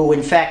 who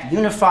in fact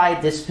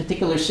unified this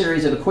particular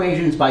series of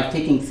equations by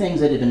taking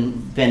things that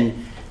had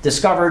been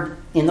discovered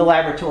in the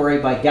laboratory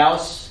by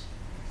Gauss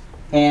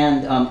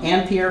and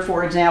Ampere,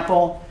 for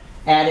example,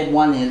 added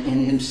one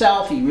in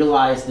himself. He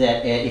realized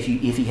that if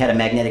he had a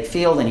magnetic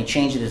field and he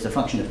changed it as a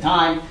function of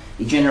time,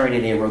 he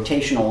generated a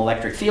rotational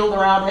electric field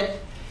around it.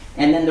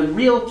 And then the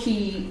real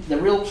key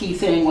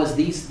thing was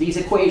these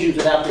equations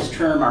without this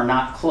term are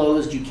not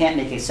closed. You can't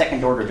make a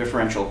second order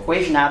differential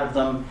equation out of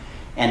them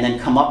and then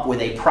come up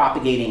with a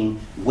propagating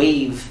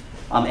wave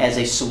as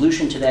a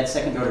solution to that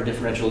second order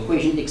differential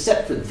equation,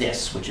 except for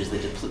this, which is the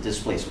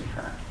displacement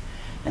current.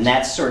 And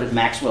that's sort of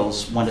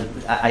Maxwell's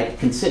I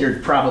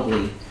considered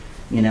probably,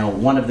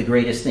 one of the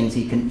greatest things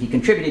he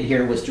contributed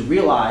here was to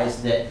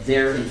realize that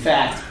there in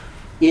fact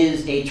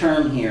is a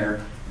term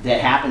here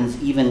that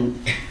happens even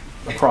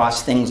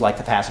across things like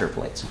capacitor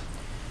plates.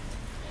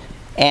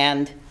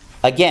 And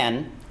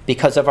again,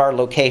 because of our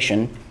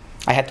location,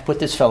 I had to put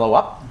this fellow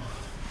up.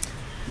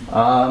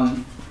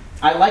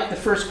 I like the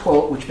first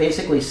quote, which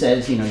basically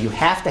says, you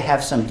have to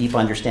have some deep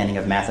understanding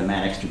of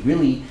mathematics to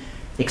really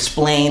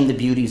explain the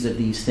beauties of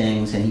these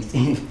things. And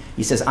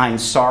he says, I'm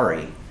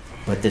sorry,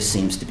 but this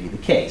seems to be the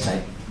case.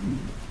 I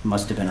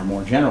must have been a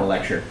more general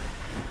lecture.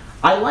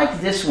 I like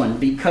this one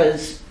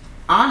because,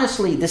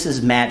 honestly, this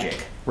is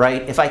magic.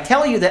 Right? If I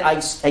tell you that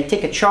I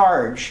take a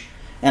charge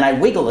and I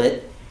wiggle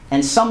it,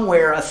 and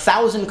somewhere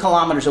 1,000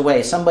 kilometers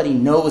away somebody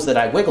knows that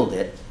I wiggled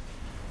it,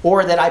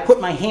 or that I put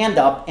my hand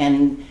up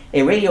and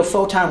a radio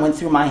photon went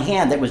through my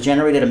hand that was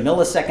generated a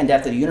millisecond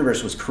after the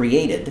universe was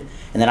created,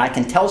 and that I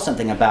can tell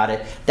something about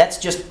it, that's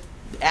just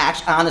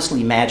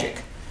honestly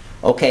magic.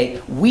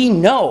 Okay? We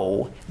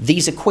know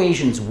these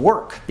equations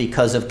work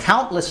because of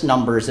countless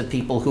numbers of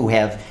people who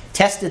have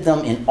tested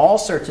them in all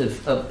sorts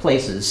of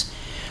places.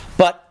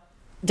 But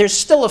there's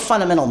still a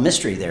fundamental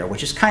mystery there,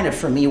 which is kind of,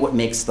 for me, what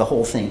makes the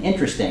whole thing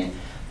interesting.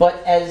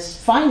 But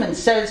as Feynman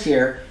says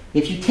here,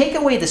 if you take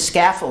away the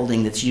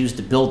scaffolding that's used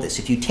to build this,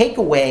 if you take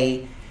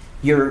away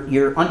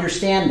your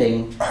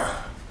understanding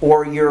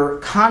or your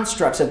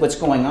constructs of what's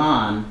going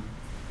on,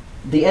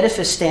 the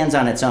edifice stands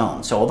on its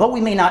own. So although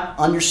we may not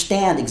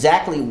understand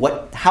exactly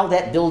how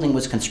that building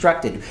was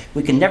constructed,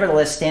 we can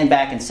nevertheless stand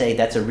back and say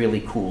that's a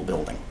really cool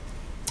building.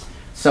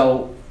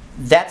 So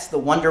that's the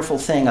wonderful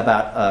thing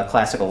about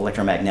classical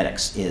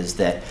electromagnetics, is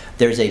that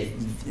there's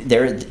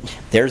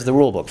the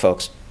rule book,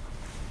 folks.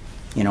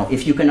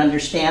 If you can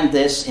understand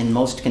this in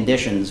most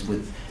conditions,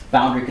 with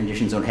boundary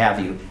conditions and what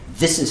have you,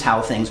 this is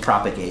how things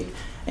propagate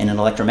in an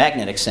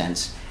electromagnetic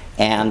sense.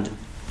 And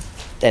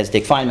as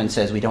Dick Feynman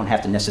says, we don't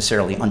have to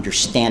necessarily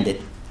understand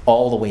it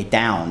all the way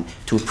down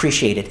to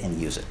appreciate it and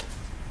use it.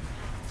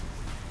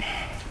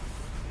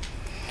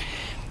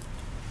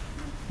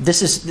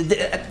 This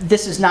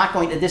is not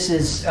going to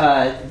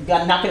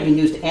be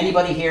news to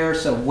anybody here.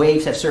 So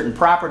waves have certain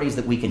properties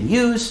that we can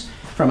use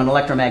from an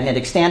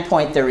electromagnetic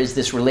standpoint. There is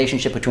this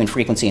relationship between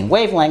frequency and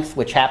wavelength,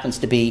 which happens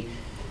to be,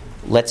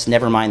 let's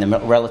never mind the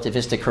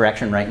relativistic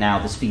correction right now,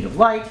 the speed of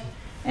light.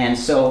 And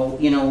so,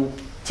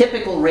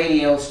 typical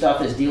radio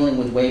stuff is dealing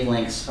with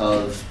wavelengths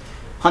of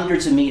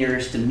hundreds of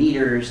meters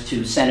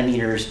to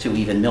centimeters to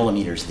even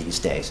millimeters these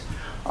days.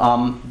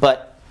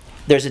 But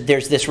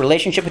there's this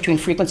relationship between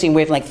frequency and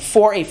wavelength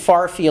for a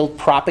far-field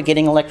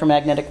propagating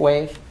electromagnetic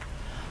wave.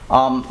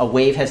 A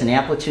wave has an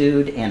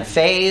amplitude and a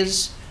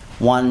phase.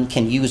 One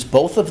can use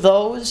both of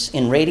those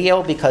in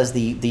radio because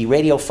the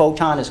radio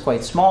photon is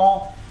quite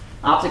small.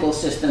 Optical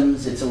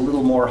systems, it's a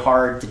little more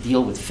hard to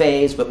deal with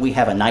phase, but we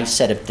have a nice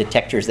set of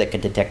detectors that can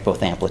detect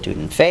both amplitude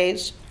and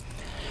phase.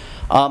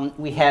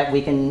 We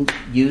can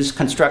use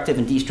constructive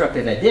and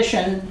destructive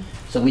addition,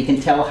 so we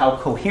can tell how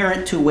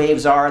coherent two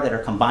waves are that are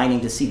combining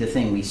to see the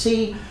thing we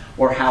see,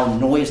 or how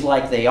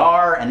noise-like they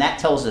are, and that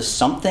tells us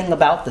something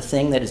about the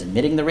thing that is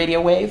emitting the radio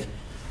wave.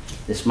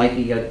 This might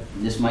be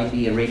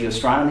a radio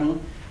astronomy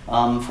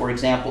For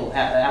example,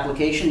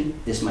 application,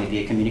 this might be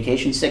a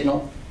communication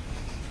signal.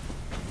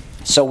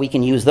 So we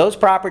can use those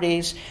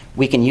properties.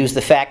 We can use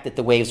the fact that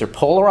the waves are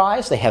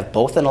polarized. They have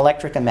both an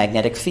electric and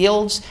magnetic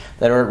fields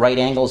that are at right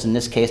angles, in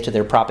this case, to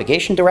their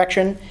propagation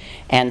direction.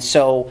 And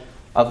so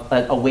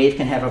a wave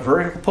can have a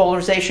vertical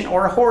polarization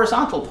or a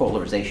horizontal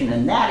polarization,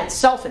 and that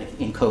itself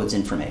encodes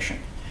information.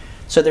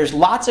 So there's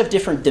lots of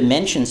different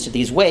dimensions to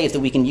these waves that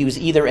we can use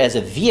either as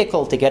a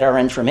vehicle to get our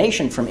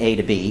information from A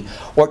to B,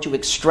 or to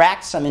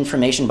extract some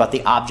information about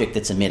the object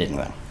that's emitting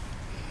them.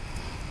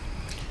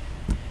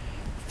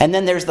 And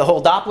then there's the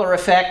whole Doppler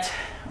effect,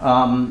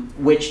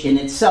 which in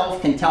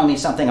itself can tell me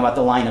something about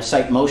the line of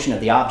sight motion of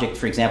the object,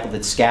 for example,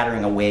 that's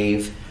scattering a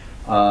wave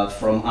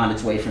on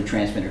its way from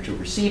transmitter to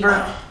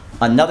receiver.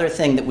 Another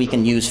thing that we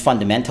can use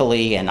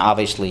fundamentally and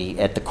obviously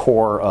at the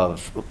core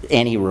of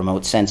any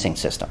remote sensing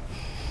system.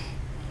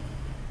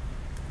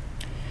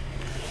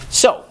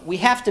 So we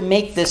have to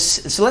make this,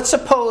 so let's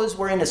suppose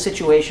we're in a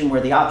situation where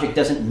the object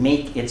doesn't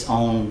make its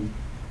own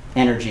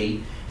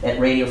energy at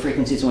radio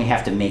frequencies and we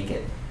have to make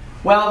it.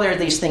 Well, there are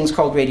these things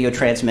called radio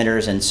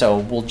transmitters, and so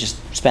we'll just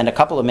spend a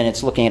couple of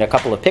minutes looking at a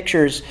couple of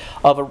pictures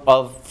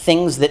of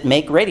things that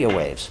make radio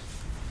waves.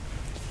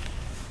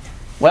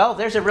 Well,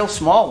 there's a real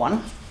small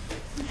one.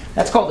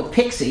 That's called a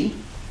pixie.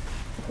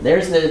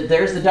 There's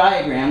the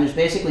diagram. There's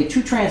basically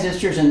two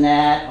transistors in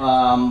that.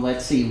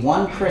 Let's see,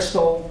 one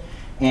crystal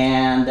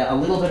and a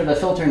little bit of a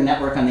filtering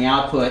network on the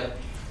output,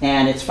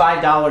 and it's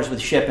 $5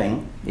 with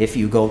shipping if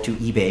you go to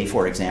eBay,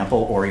 for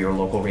example, or your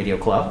local radio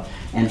club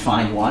and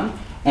find one.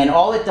 And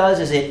all it does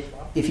is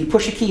if you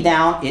push a key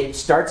down, it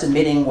starts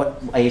emitting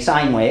a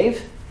sine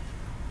wave,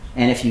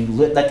 and if you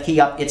let the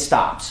key up, it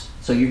stops.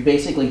 So you're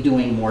basically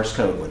doing Morse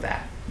code with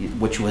that,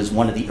 which was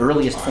one of the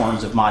earliest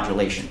forms of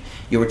modulation.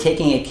 You were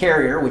taking a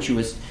carrier, which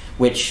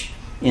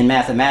in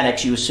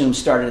mathematics you assume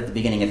started at the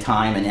beginning of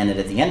time and ended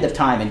at the end of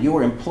time, and you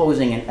were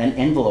imposing an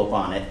envelope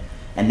on it,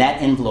 and that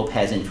envelope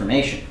has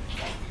information.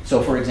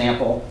 So for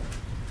example,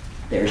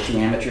 there's two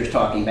amateurs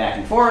talking back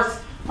and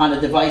forth on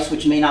a device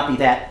which may not be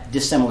that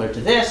dissimilar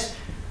to this.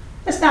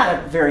 It's not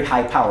a very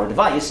high power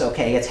device,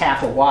 okay, it's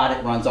half a watt,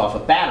 it runs off a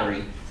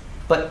battery,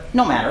 but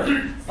no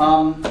matter.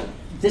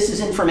 This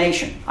is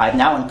information. I've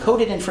now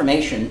encoded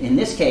information, in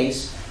this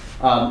case,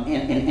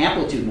 in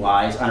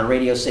amplitude-wise on a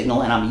radio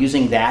signal, and I'm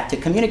using that to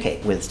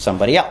communicate with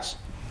somebody else.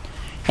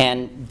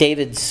 And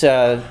David's, is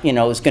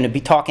going to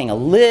be talking a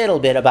little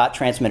bit about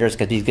transmitters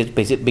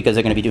because they're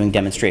going to be doing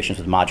demonstrations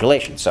with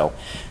modulation. So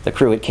the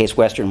crew at Case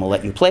Western will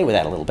let you play with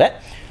that a little bit.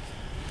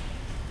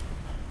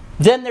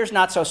 Then there's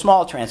not so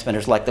small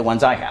transmitters like the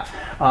ones I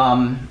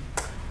have.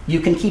 You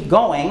can keep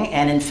going,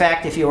 and in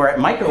fact, if you are at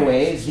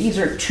microwaves, these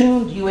are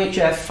tuned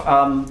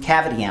UHF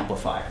cavity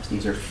amplifiers.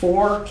 These are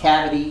 4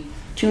 cavity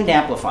tuned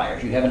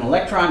amplifiers. You have an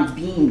electron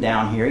beam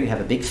down here. You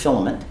have a big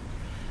filament.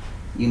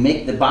 You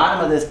make the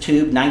bottom of this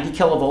tube 90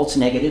 kilovolts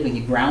negative, and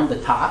you ground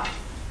the top.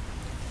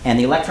 And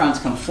the electrons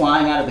come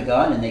flying out of the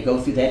gun, and they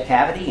go through that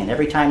cavity. And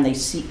every time they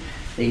see,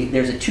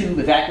 there's a tube,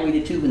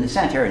 evacuated tube in the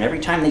center, and every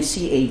time they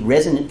see a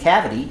resonant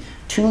cavity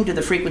tuned to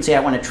the frequency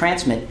I want to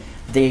transmit,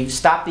 they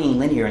stop being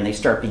linear and they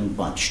start being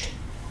bunched.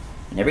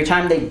 And every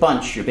time they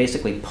bunch, you're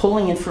basically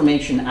pulling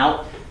information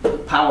out,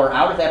 power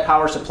out of that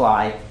power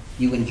supply.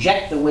 You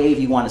inject the wave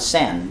you want to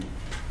send.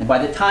 And by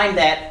the time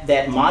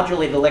that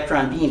modulated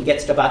electron beam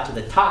gets to about to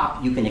the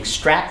top, you can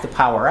extract the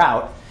power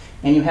out,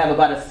 and you have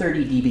about a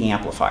 30 dB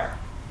amplifier.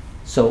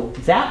 So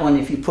that one,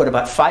 if you put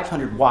about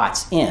 500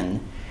 watts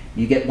in,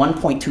 you get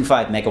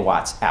 1.25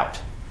 megawatts out.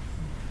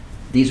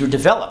 These were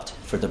developed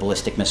for the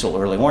ballistic missile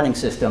early warning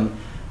system.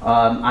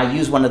 I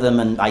used one of them,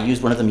 and I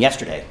used one of them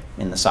yesterday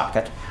in the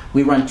socket.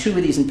 We run 2 of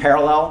these in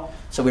parallel,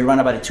 so we run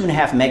about a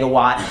 2.5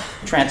 megawatt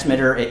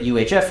transmitter at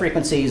UHF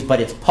frequencies,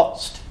 but it's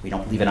pulsed. We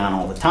don't leave it on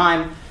all the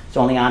time. It's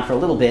only on for a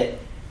little bit,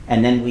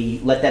 and then we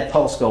let that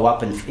pulse go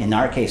up, in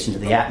our case, into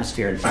the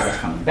atmosphere until it's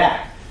coming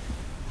back.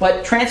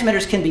 But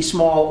transmitters can be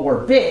small or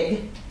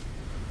big.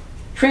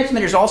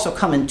 Transmitters also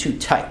come in 2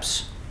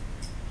 types.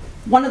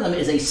 One of them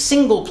is a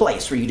single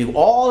place where you do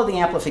all of the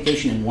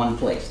amplification in one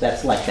place.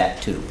 That's like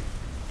that tube.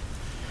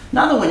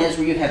 Another one is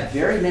where you have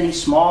very many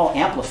small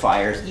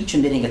amplifiers, each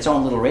emitting its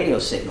own little radio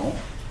signal,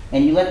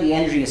 and you let the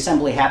energy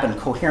assembly happen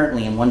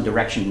coherently in one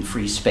direction in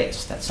free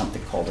space. That's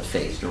something called a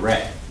phased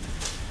array.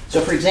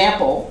 So for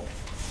example,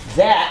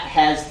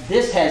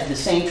 this has the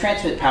same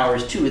transmit power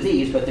as 2 of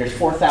these, but there's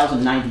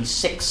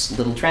 4,096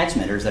 little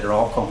transmitters that are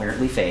all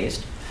coherently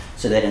phased,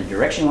 so that in the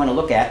direction you want to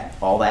look at,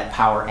 all that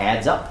power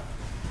adds up.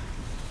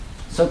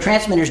 So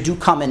transmitters do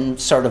come in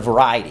sort of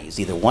varieties,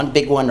 either one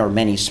big one or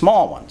many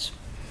small ones.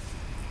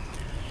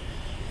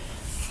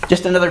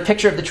 Just another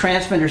picture of the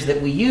transmitters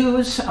that we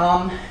use.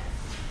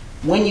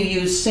 When you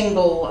use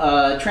single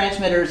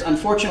transmitters,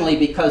 unfortunately,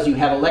 because you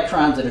have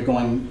electrons that are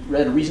going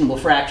at a reasonable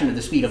fraction of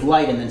the speed of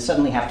light and then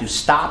suddenly have to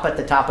stop at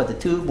the top of the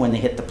tube when they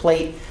hit the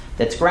plate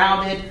that's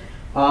grounded,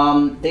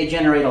 they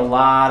generate a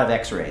lot of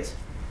X-rays.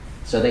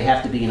 So they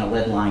have to be in a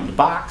lead-lined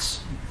box.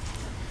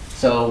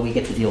 So we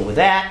get to deal with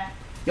that.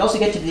 You also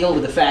get to deal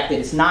with the fact that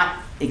it's not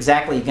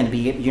exactly going to be,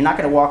 you're not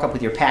going to walk up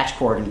with your patch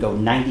cord and go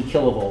 90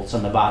 kilovolts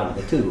on the bottom of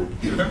the tube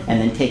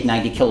and then take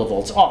 90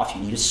 kilovolts off.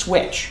 You need a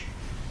switch.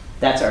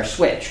 That's our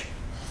switch,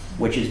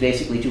 which is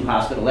basically 2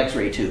 hospital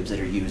X-ray tubes that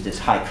are used as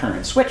high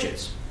current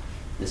switches.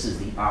 This is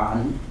the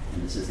on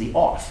and this is the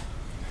off.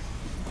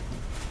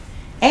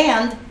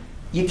 And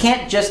you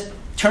can't just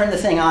turn the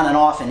thing on and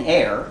off in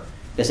air,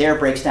 because air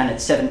breaks down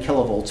at 7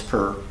 kilovolts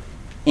per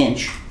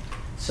inch.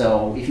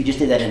 So if you just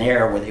did that in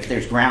air, if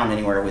there's ground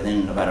anywhere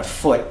within about a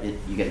foot,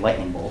 you get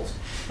lightning bolts.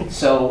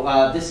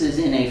 So this is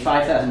in a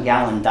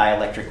 5,000-gallon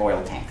dielectric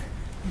oil tank,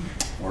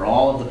 where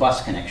all of the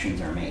bus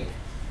connections are made.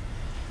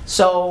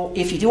 So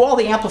if you do all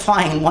the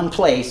amplifying in one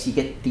place, you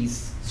get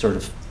these sort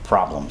of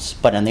problems.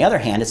 But on the other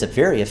hand, it's a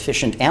very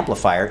efficient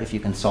amplifier if you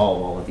can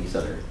solve all of these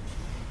other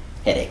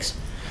headaches.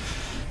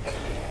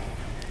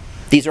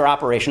 These are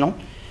operational.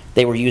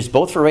 They were used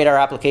both for radar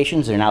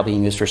applications. They're now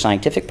being used for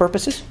scientific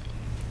purposes.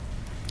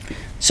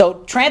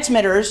 So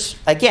transmitters,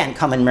 again,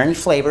 come in many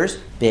flavors,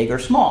 big or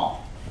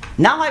small.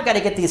 Now I've got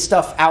to get this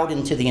stuff out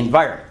into the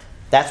environment.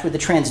 That's where the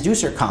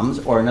transducer comes,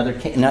 or in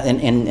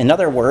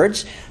other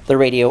words, the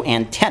radio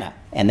antenna.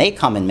 And they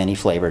come in many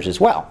flavors as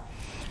well.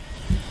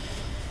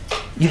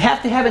 You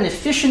have to have an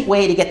efficient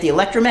way to get the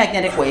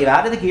electromagnetic wave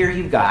out of the gear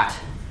you've got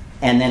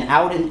and then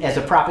out as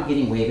a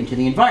propagating wave into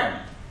the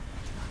environment.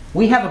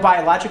 We have a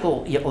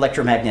biological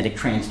electromagnetic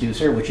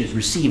transducer, which is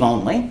receive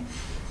only.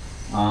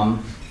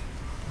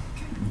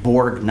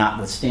 Borg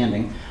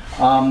notwithstanding,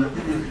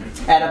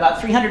 at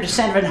about 300 to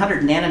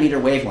 700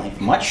 nanometer wavelength,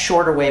 much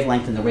shorter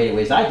wavelength than the radio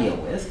waves I deal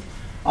with,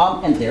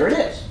 and there it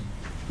is.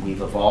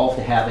 We've evolved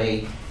to have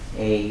a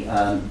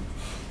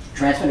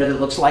transmitter that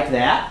looks like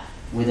that,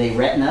 with a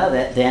retina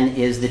that then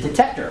is the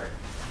detector.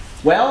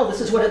 Well, this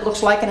is what it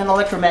looks like in an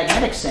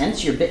electromagnetic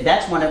sense.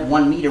 That's one at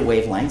 1 meter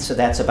wavelength, so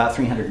that's about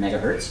 300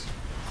 megahertz.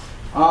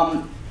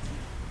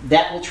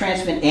 That will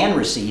transmit and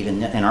receive,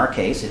 in our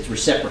case. It's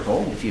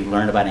reciprocal. If you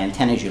learned about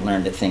antennas, you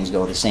learned that things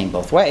go the same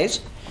both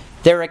ways.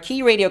 They're a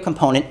key radio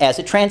component as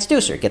a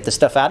transducer. Get the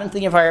stuff out into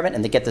the environment,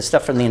 and they get the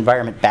stuff from the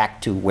environment back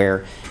to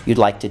where you'd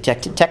like to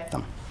detect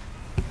them.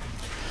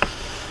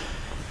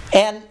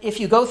 And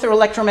if you go through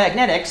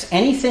electromagnetics,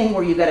 anything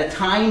where you've got a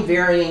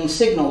time-varying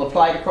signal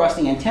applied across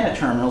the antenna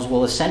terminals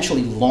will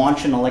essentially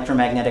launch an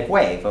electromagnetic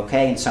wave,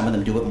 okay? And some of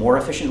them do it more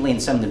efficiently, and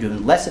some of them do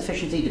it less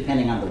efficiently,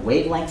 depending on the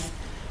wavelength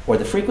or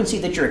the frequency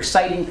that you're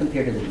exciting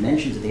compared to the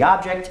dimensions of the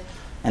object.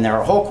 And there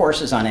are whole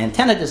courses on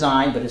antenna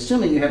design, but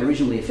assuming you have a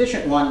reasonably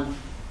efficient one,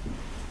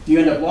 you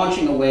end up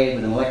launching a wave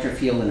with an electric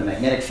field and a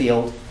magnetic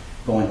field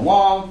going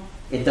along.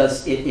 It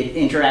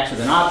interacts with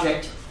an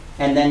object,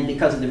 and then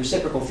because of the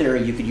reciprocal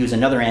theory, you could use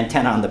another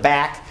antenna on the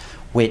back,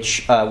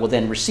 which will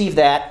then receive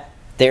that.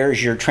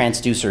 There's your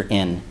transducer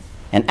in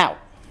and out.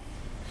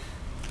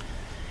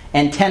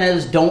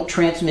 Antennas don't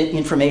transmit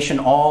information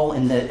all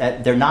in the,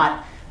 they're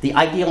not, the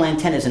ideal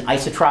antenna is an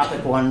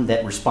isotropic one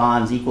that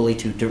responds equally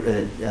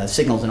to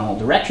signals in all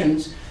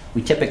directions.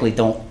 We typically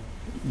don't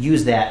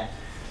use that.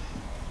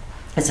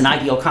 It's an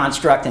ideal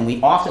construct, and we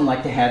often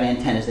like to have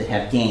antennas that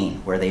have gain,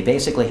 where they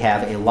basically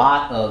have a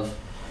lot of,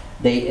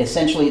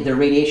 their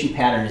radiation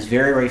pattern is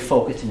very, very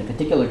focused in a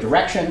particular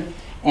direction,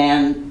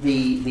 and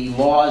the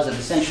laws of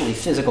essentially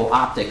physical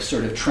optics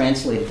sort of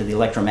translated to the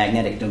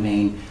electromagnetic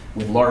domain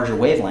with larger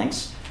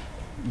wavelengths.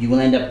 You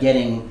will end up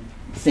getting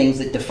things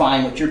that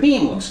define what your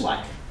beam looks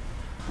like.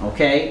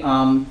 Okay,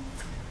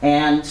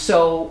 and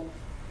so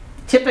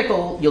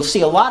you'll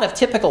see a lot of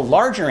typical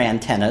larger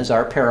antennas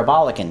are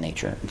parabolic in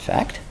nature, in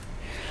fact.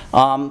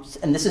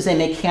 And this is a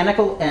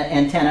mechanical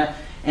antenna,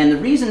 and the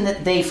reason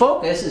that they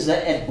focus is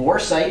that at bore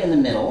site in the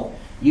middle,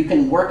 you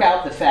can work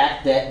out the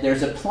fact that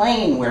there's a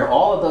plane where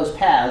all of those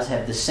paths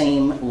have the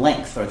same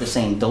length or the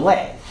same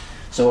delay.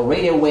 So a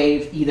radio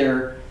wave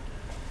either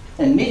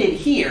emitted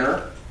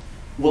here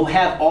will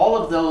have all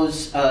of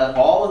those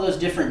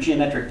different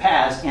geometric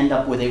paths end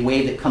up with a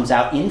wave that comes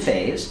out in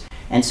phase,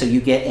 and so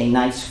you get a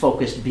nice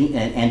focused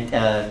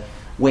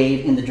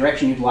wave in the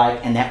direction you'd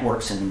like, and that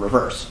works in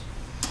reverse.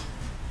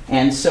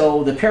 And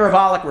so the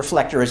parabolic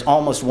reflector is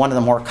almost one of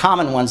the more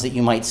common ones that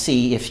you might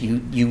see if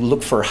you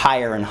look for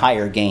higher and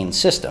higher gain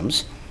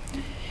systems.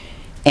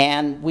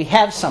 And we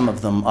have some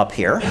of them up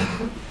here,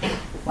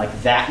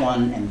 like that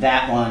one and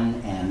that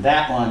one and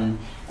that one,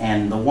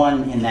 and the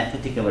one in that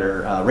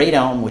particular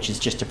radome, which is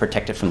just to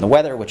protect it from the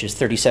weather, which is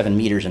 37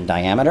 meters in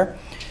diameter.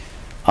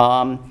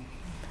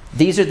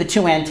 These are the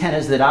two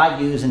antennas that I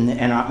use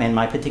in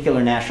my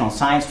particular National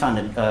Science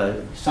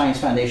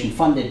Foundation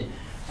funded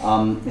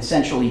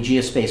essentially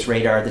geospace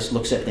radar. This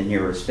looks at the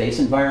nearer space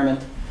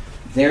environment.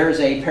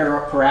 There's a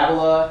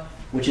parabola,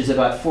 which is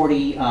about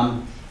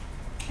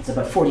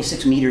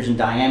 46 meters in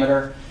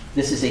diameter.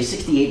 This is a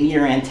 68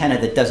 meter antenna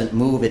that doesn't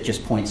move, it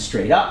just points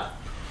straight up.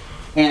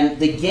 And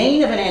the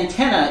gain of an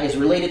antenna is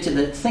related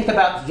to think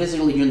about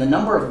visually the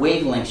number of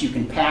wavelengths you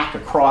can pack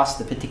across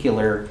the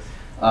particular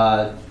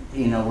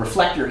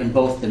reflector in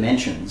both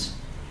dimensions.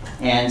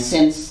 And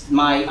since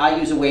I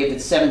use a wave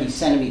that's 70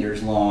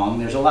 centimeters long,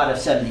 there's a lot of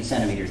 70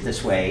 centimeters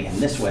this way and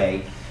this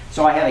way.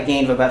 So I have a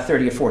gain of about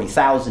 30 or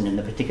 40,000 in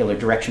the particular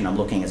direction I'm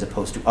looking as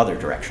opposed to other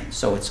directions.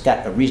 So it's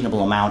got a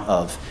reasonable amount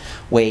of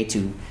way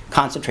to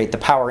concentrate the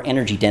power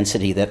energy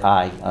density that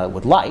I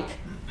would like.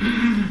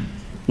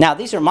 Now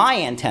these are my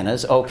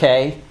antennas,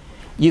 okay?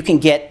 You can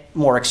get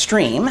more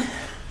extreme.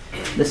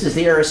 This is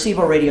the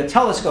Arecibo radio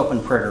telescope in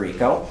Puerto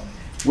Rico,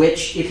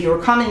 which if you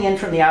were coming in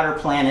from the outer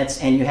planets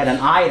and you had an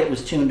eye that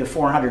was tuned to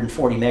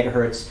 440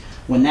 megahertz,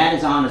 when that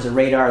is on as a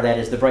radar, that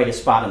is the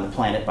brightest spot on the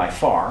planet by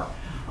far.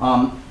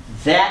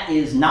 That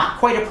is not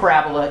quite a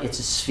parabola, it's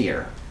a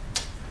sphere.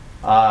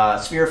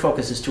 Sphere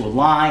focuses to a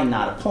line,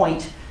 not a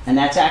point, and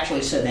that's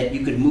actually so that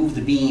you could move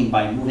the beam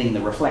by moving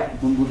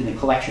the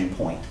collection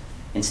point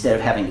instead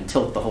of having to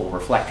tilt the whole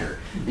reflector,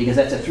 because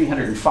that's a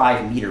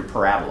 305-meter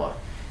parabola,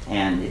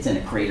 and it's in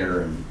a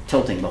crater, and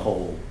tilting the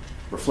whole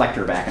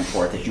reflector back and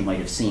forth, as you might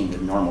have seen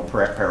with normal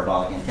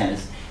parabolic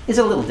antennas, is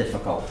a little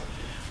difficult.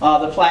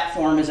 The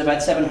platform is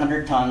about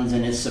 700 tons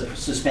and is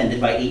suspended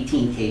by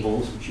 18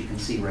 cables, which you can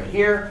see right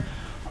here.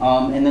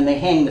 And then they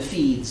hang the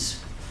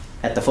feeds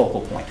at the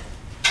focal point.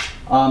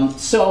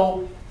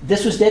 So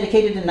this was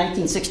dedicated in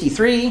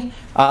 1963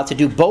 to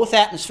do both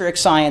atmospheric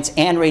science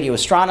and radio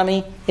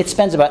astronomy. It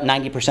spends about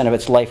 90% of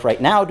its life right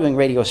now doing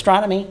radio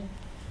astronomy,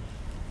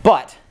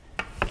 but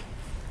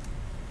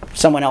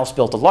someone else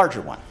built a larger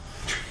one.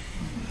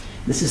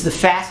 This is the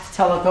FAST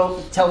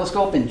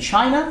telescope in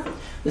China.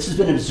 This has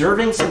been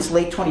observing since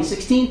late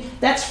 2016.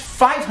 That's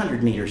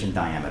 500 meters in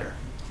diameter.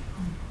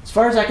 As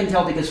far as I can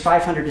tell, because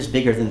 500 is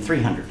bigger than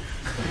 300.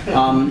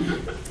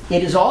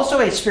 It is also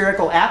a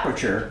spherical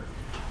aperture,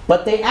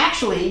 but they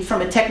actually,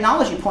 from a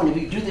technology point of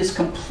view, do this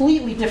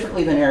completely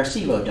differently than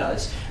Arecibo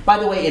does. By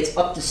the way, it's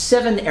up to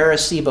 7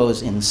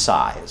 Arecibos in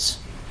size.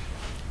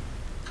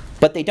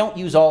 But they don't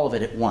use all of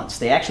it at once.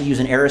 They actually use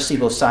an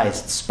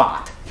Arecibo-sized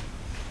spot.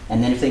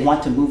 And then if they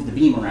want to move the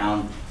beam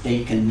around,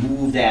 they can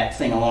move that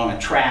thing along a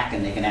track,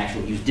 and they can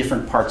actually use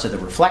different parts of the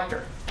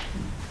reflector.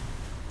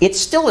 It's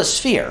still a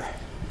sphere.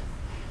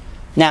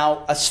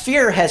 Now, a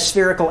sphere has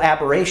spherical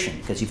aberration,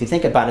 because if you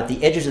think about it,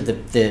 the edges of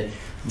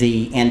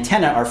the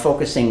antenna are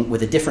focusing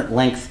with a different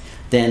length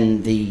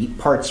than the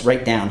parts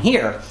right down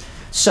here.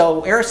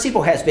 So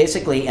Arecibo has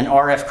basically an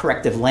RF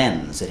corrective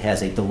lens. It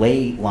has a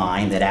delay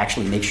line that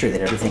actually makes sure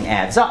that everything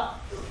adds up.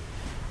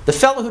 The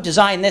fellow who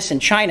designed this in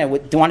China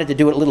wanted to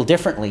do it a little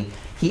differently.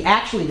 He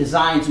actually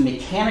designs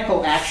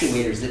mechanical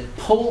actuators that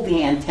pull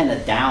the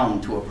antenna down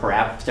to a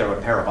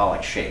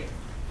parabolic shape.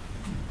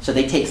 So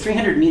they take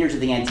 300 meters of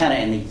the antenna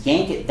and they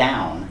yank it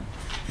down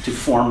to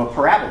form a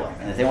parabola.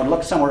 And if they want to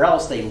look somewhere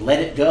else, they let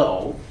it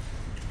go.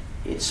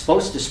 It's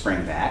supposed to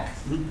spring back.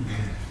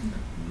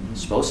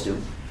 It's supposed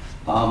to.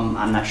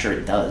 I'm not sure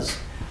it does.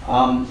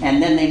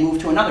 And then they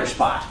move to another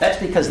spot. That's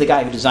because the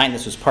guy who designed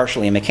this was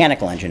partially a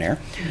mechanical engineer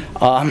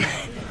and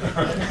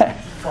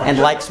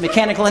likes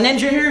mechanical and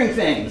engineering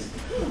things.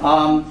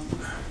 And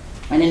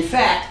in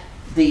fact,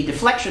 the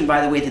deflection,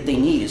 by the way, that they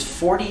need is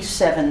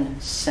 47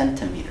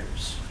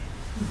 centimeters.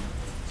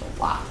 It's a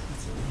lot.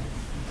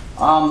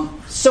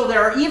 So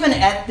there are, even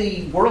at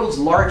the world's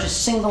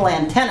largest single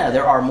antenna,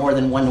 there are more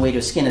than one way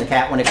to skin a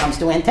cat when it comes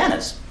to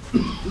antennas.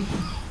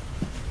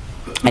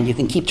 And you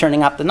can keep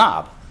turning up the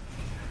knob.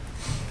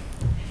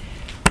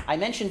 I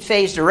mentioned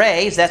phased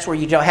arrays. That's where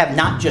you have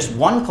not just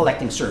one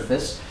collecting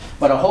surface,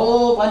 but a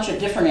whole bunch of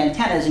different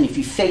antennas, and if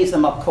you phase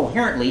them up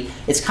coherently,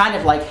 it's kind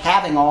of like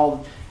having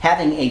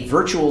a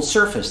virtual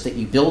surface that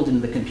you build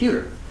into the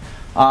computer.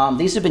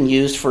 These have been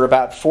used for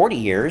about 40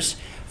 years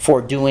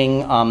for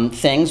doing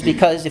things,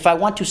 because if I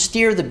want to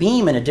steer the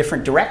beam in a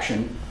different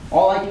direction,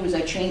 all I do is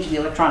I change the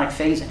electronic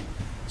phasing.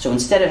 So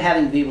instead of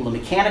having to be able to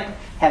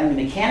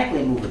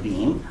mechanically move the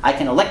beam, I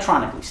can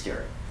electronically steer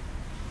it,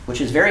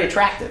 which is very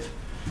attractive.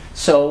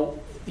 So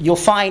you'll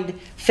find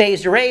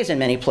phased arrays in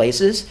many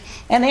places,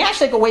 and they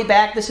actually go way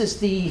back. This is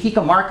the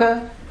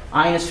Jicamarca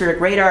ionospheric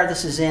radar.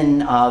 This is in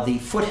the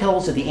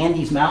foothills of the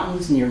Andes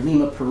Mountains near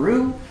Lima,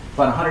 Peru,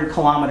 about 100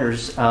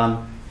 kilometers,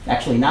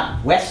 actually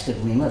not west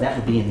of Lima, that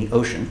would be in the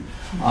ocean.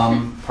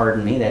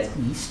 Pardon me, that's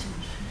east.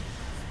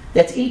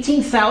 That's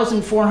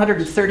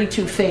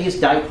 18,432 phased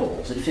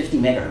dipoles at 50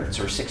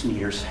 megahertz, or 6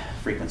 meters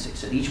frequency.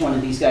 So each one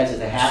of these guys is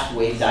a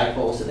half-wave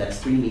dipole, so that's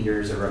 3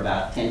 meters, or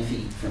about 10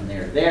 feet from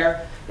there to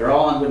there. They're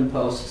all on wooden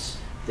posts.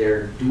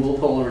 They're dual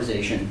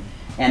polarization.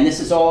 And this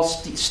is all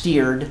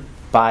steered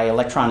by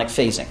electronic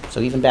phasing. So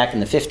even back in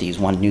the 50s,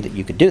 one knew that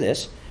you could do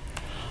this.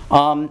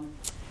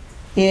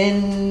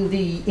 In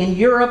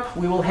Europe,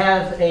 we will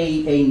have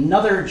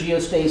another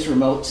geospace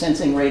remote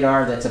sensing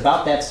radar that's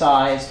about that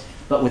size,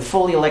 but with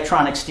fully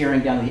electronic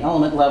steering down to the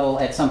element level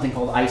at something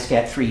called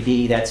ISCAT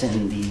 3D. That's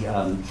in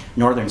the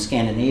northern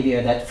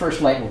Scandinavia. That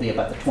first light will be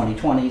about the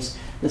 2020s.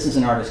 This is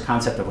an artist's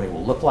concept of what it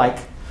will look like.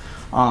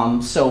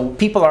 So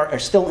people are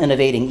still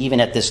innovating even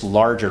at this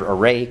larger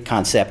array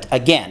concept,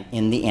 again,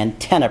 in the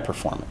antenna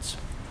performance.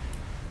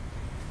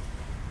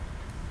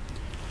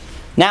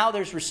 Now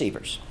there's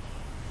receivers.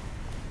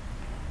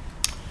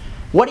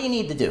 What do you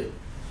need to do?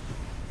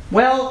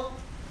 Well,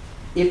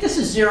 if this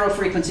is zero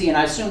frequency, and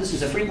I assume this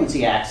is a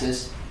frequency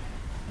axis,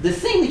 The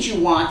thing that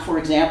you want, for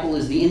example,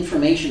 is the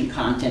information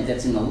content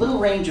that's in a little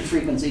range of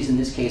frequencies, in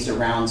this case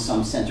around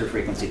some center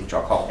frequency, which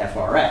I'll call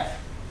FRF.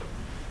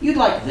 You'd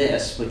like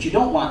this, but you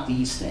don't want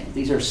these things.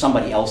 These are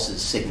somebody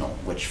else's signal,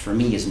 which for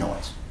me is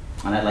noise.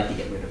 And I'd like to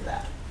get rid of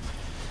that.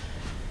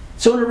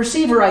 So in a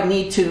receiver, I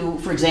need to,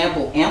 for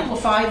example,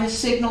 amplify this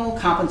signal,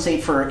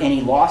 compensate for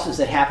any losses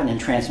that happen in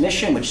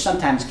transmission, which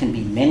sometimes can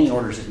be many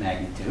orders of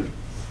magnitude.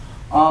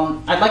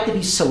 I'd like to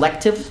be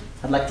selective.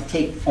 I'd like to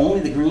take only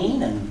the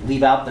green and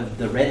leave out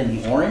the red and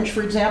the orange,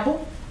 for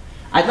example.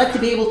 I'd like to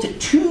be able to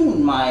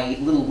tune my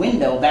little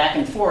window back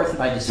and forth if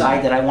I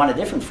decide that I want a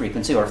different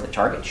frequency or if the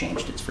target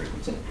changed its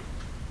frequency.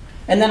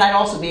 And then I'd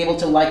also be able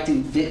to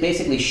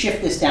basically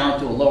shift this down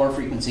to a lower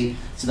frequency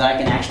so that I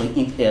can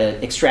actually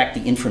extract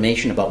the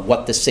information about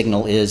what the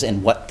signal is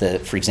and what,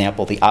 for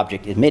example, the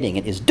object emitting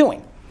it is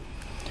doing.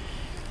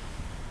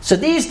 So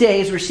these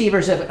days,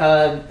 receivers have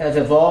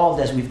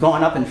evolved as we've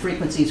gone up in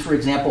frequencies. For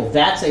example,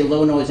 that's a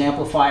low noise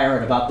amplifier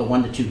at about the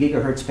 1 to 2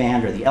 gigahertz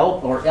band or the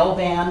L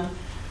band.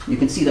 You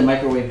can see the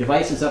microwave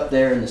devices up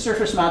there and the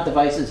surface mount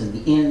devices and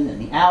the in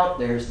and the out.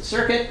 There's the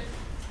circuit.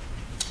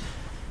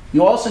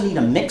 You also need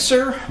a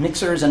mixer.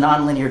 Mixer is a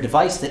nonlinear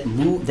device that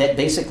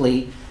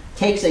basically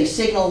takes a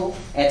signal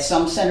at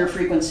some center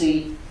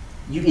frequency.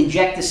 You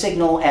inject the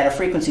signal at a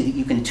frequency that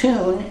you can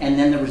tune, and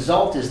then the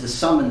result is the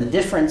sum and the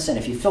difference. And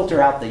if you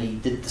filter out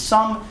the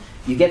sum,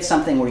 you get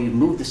something where you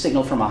move the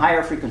signal from a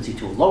higher frequency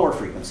to a lower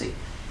frequency.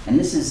 And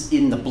this is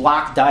in the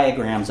block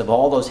diagrams of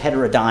all those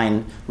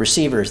heterodyne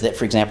receivers that,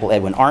 for example,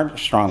 Edwin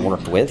Armstrong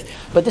worked with.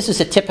 But this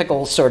is a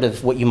typical sort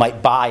of what you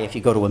might buy if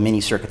you go to a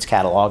mini circuits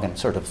catalog and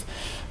sort of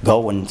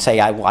go and say,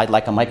 I'd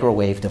like a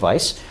microwave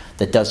device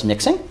that does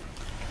mixing.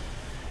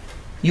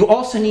 You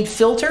also need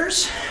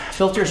filters.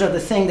 Filters are the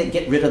thing that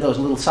get rid of those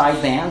little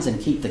side bands and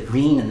keep the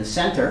green in the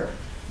center.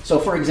 So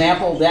for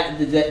example,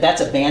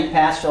 that's a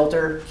bandpass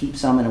filter. Keep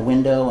some in a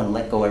window and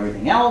let go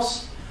everything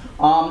else.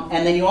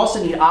 And then you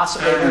also need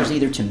oscillators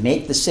either to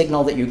make the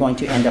signal that you're going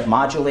to end up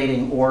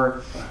modulating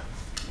or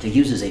to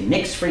use as a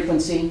mixed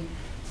frequency.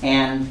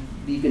 And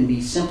you can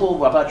be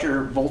simple about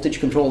your voltage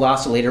controlled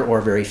oscillator or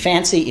very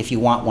fancy if you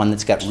want one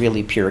that's got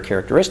really pure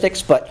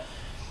characteristics.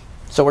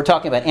 So we're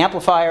talking about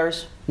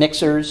amplifiers,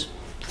 mixers,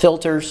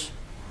 filters,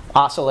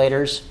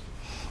 oscillators.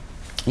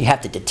 You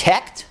have to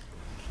detect.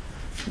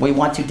 We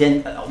want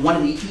to one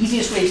of the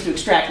easiest ways to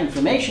extract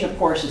information, of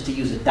course, is to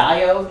use a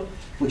diode,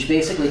 which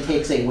basically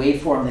takes a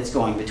waveform that's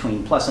going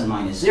between plus and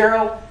minus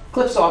 0,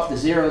 clips off the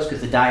zeros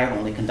because the diode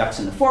only conducts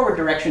in the forward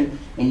direction,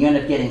 and you end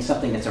up getting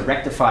something that's a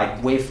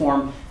rectified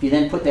waveform. If you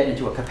then put that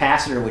into a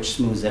capacitor, which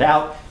smooths it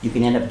out, you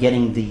can end up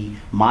getting the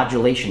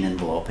modulation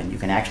envelope, and you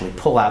can actually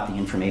pull out the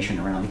information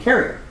around the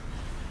carrier.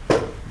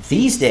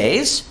 These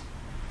days,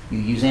 you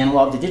use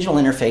analog to digital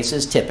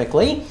interfaces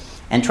typically,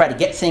 and try to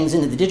get things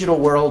into the digital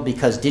world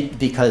because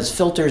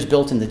filters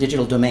built in the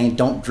digital domain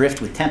don't drift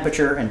with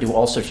temperature and do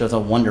all sorts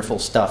of wonderful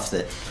stuff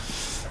that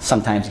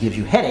sometimes gives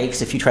you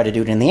headaches if you try to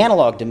do it in the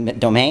analog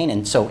domain.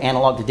 And so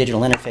analog to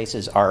digital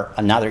interfaces are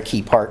another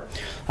key part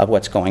of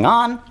what's going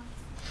on.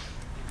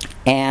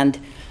 And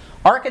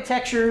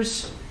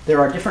architectures, there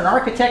are different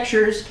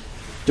architectures.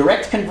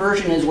 Direct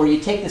conversion is where you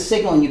take the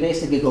signal and you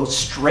basically go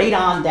straight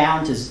on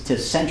down to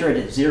center it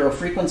at 0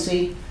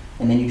 frequency.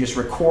 And then you just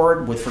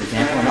record with, for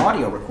example, an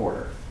audio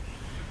recorder.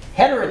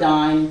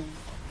 Heterodyne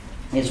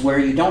is where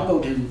you don't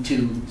go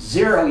to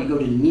 0, you go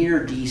to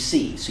near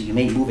DC. So you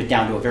may move it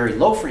down to a very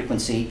low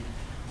frequency,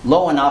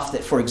 low enough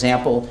that, for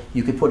example,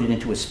 you could put it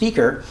into a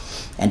speaker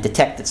and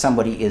detect that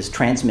somebody is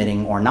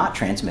transmitting or not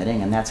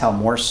transmitting, and that's how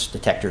Morse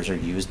detectors are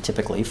used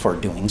typically for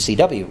doing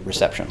CW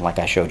reception, like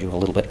I showed you a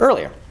little bit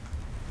earlier.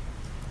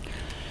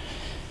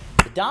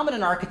 The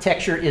dominant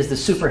architecture is the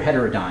super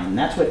heterodyne, and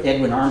that's what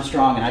Edwin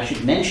Armstrong, and I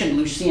should mention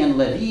Lucien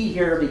Levy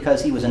here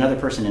because he was another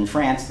person in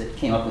France that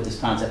came up with this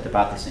concept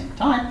about the same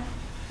time.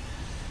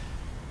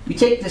 You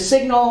take the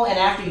signal, and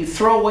after you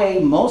throw away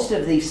most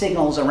of the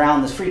signals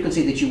around this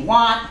frequency that you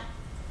want,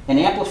 and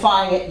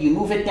amplifying it, you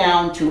move it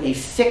down to a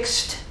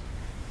fixed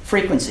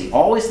frequency,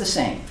 always the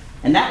same.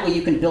 And that way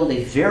you can build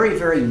a very,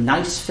 very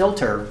nice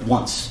filter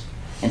once,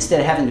 instead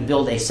of having to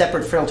build a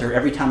separate filter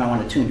every time I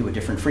want to tune to a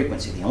different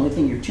frequency. The only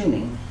thing you're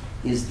tuning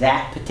is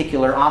that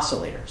particular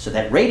oscillator. So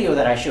that radio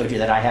that I showed you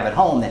that I have at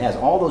home that has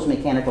all those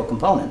mechanical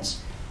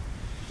components,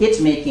 it's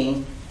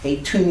making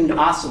a tuned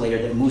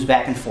oscillator that moves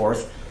back and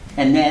forth,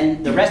 and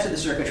then the rest of the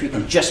circuitry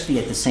can just be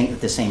at the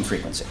same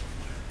frequency.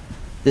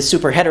 This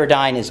super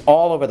heterodyne is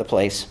all over the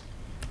place,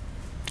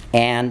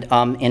 and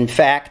in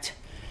fact,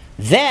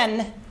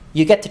 then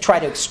you get to try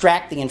to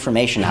extract the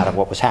information out of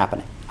what was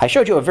happening. I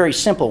showed you a very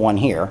simple one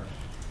here,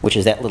 which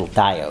is that little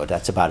diode.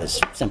 That's about as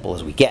simple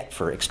as we get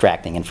for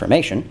extracting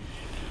information.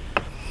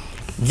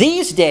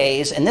 These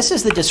days, and this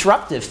is the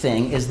disruptive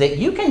thing, is that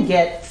you can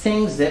get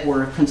things that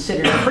were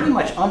considered pretty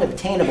much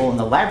unobtainable in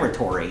the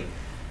laboratory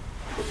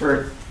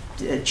for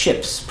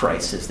chips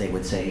price, as they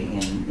would say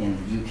in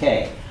the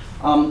UK.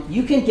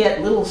 You can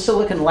get little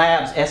Silicon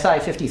Labs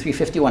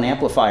SI5351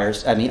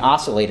 amplifiers,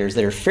 oscillators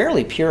that are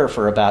fairly pure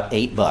for about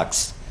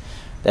 $8.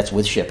 That's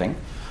with shipping.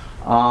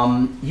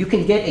 You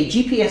can get a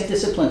GPS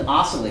disciplined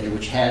oscillator,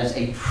 which has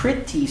a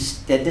pretty,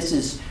 this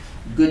is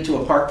good to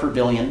a part per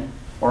billion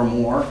or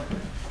more,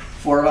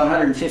 for about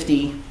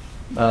 150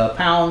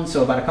 pounds,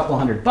 so about a couple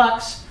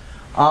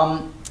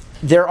 $100.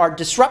 There are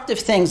disruptive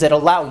things that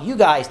allow you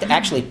guys to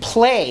actually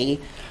play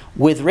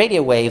with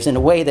radio waves in a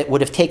way that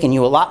would have taken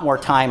you a lot more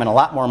time and a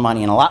lot more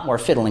money and a lot more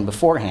fiddling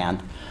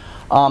beforehand.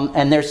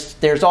 And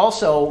there's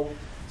also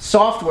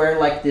software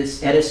like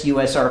this EDIS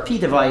USRP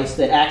device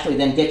that actually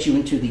then gets you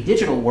into the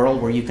digital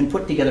world where you can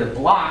put together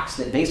blocks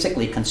that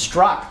basically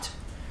construct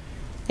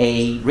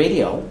a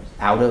radio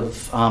out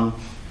of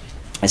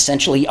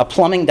essentially a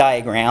plumbing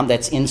diagram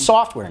that's in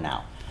software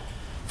now.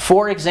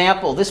 For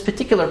example, this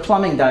particular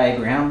plumbing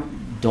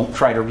diagram, don't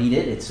try to read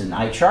it, it's an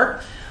eye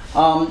chart.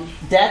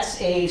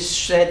 That's a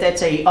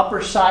upper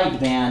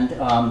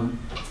sideband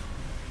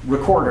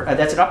recorder.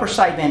 That's an upper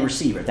sideband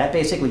receiver. That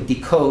basically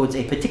decodes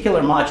a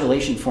particular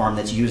modulation form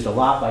that's used a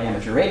lot by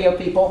amateur radio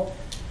people.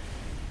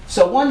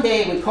 So one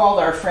day we called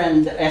our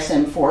friend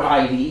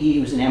SM4IVE,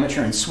 who's an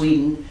amateur in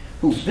Sweden,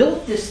 who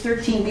built this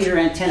 13-meter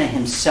antenna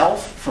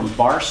himself from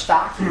bar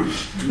stock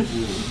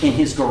in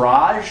his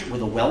garage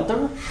with a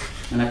welder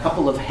and a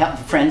couple of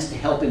friends to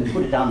help him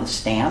put it on the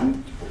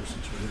stand.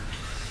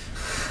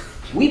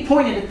 We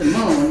pointed at the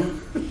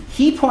moon,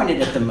 he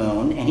pointed at the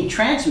moon, and he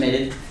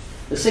transmitted.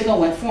 The signal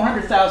went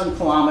 400,000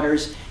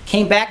 kilometers,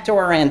 came back to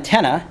our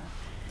antenna,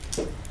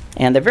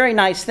 and the very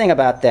nice thing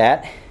about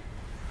that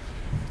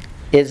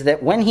is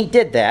that when he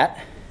did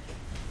that,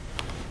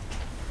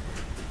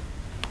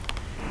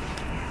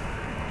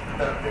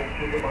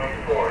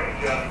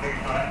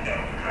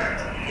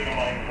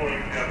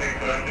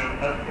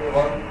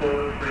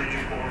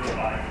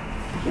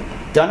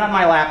 done on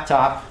my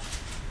laptop,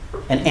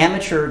 an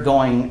amateur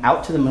going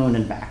out to the moon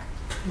and back.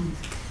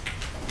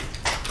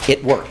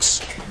 It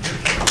works.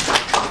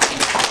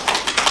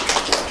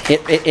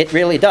 It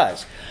really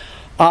does.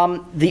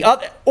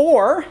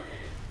 Or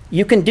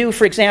you can do,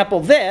 for example,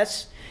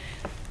 this.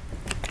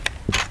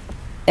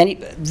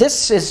 And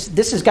this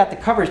has got the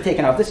covers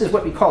taken off. This is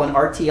what we call an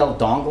RTL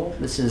dongle.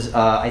 This is,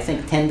 I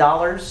think,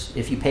 $10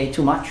 if you pay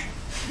too much.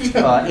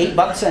 $8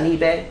 on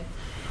eBay.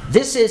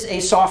 This is a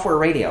software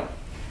radio.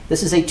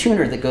 This is a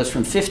tuner that goes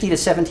from 50 to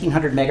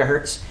 1700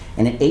 megahertz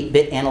and an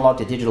 8-bit analog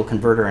to digital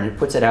converter, and it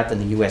puts it out in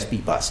the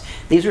USB bus.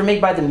 These are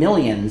made by the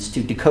millions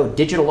to decode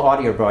digital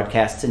audio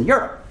broadcasts in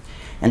Europe.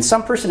 And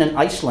some person in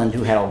Iceland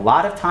who had a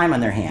lot of time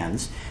on their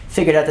hands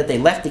figured out that they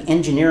left the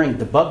engineering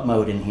debug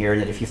mode in here,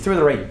 that if you threw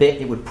the right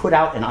bit, it would put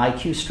out an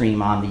IQ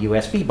stream on the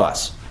USB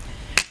bus.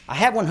 I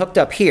have one hooked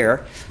up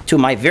here to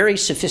my very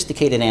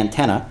sophisticated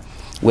antenna,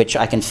 which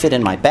I can fit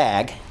in my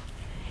bag.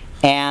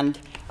 And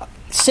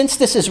since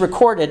this is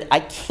recorded,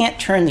 I can't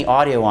turn the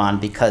audio on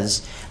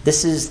because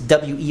this is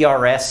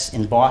WERS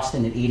in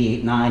Boston at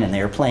 88.9, and they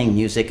are playing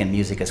music, and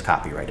music is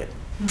copyrighted.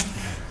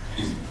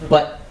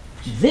 But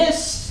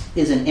this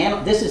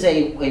is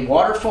a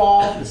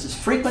waterfall. This is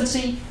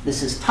frequency.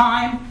 This is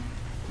time.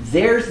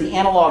 There's the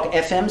analog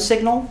FM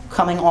signal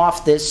coming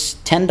off this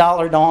 $10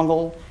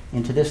 dongle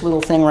into this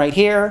little thing right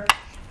here,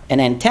 an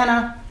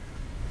antenna.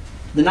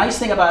 The nice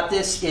thing about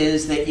this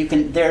is that you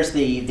can. There's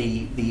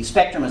the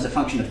spectrum as a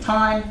function of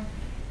time.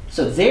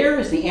 So there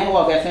is the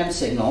analog FM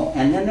signal,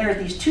 and then there are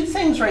these two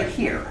things right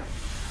here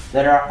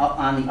that are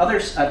on the other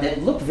side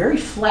that look very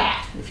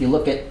flat. If you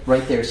look at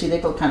right there, see they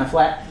look kind of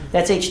flat?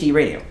 That's HD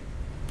radio.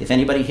 If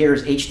anybody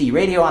hears HD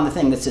radio on the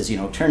thing that says, you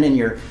know, turn in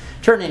your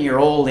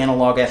old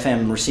analog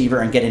FM receiver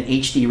and get an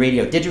HD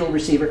radio digital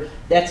receiver,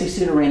 that's a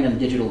pseudorandom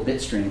digital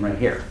bit stream right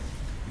here.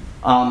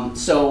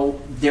 So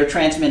they're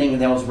transmitting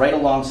those right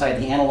alongside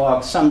the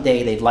analog.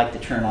 Someday they'd like to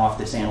turn off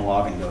this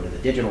analog and go to the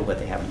digital, but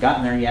they haven't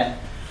gotten there yet.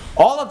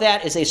 All of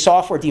that is a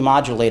software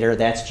demodulator.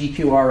 That's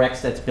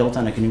GQRX that's built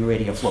on a GNU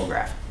radio flow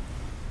graph.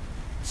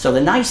 So the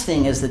nice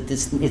thing is that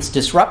it's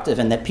disruptive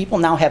and that people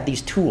now have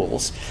these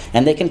tools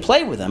and they can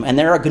play with them. And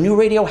there are GNU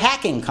radio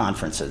hacking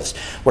conferences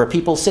where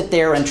people sit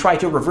there and try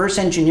to reverse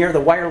engineer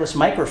the wireless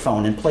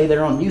microphone and play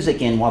their own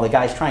music in while the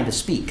guy's trying to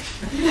speak.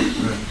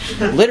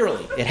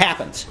 Literally, it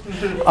happens.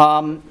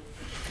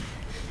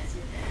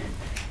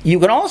 You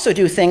can also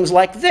do things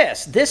like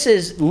this. This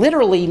is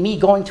literally me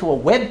going to a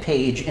web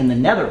page in the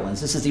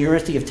Netherlands. This is the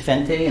University of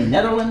Twente in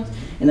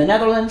the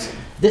Netherlands.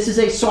 This is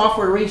a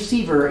software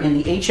receiver in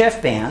the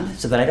HF band,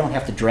 so that I don't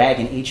have to drag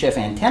an HF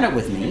antenna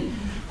with me,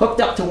 hooked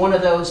up to one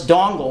of those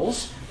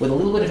dongles with a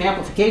little bit of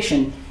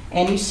amplification.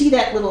 And you see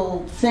that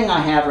little thing I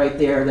have right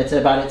there that's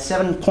about at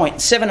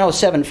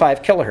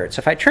 7.7075 kilohertz.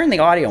 If I turn the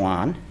audio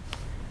on,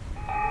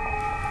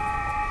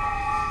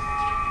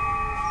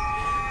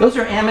 those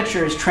are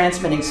amateurs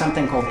transmitting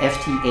something called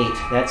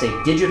FT8. That's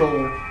a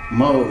digital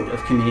mode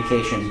of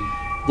communication.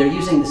 They're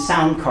using the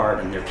sound card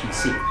in their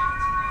PC.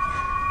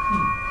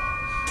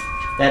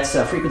 That's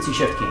frequency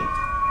shift keying.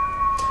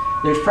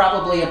 There's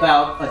probably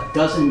about a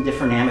dozen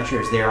different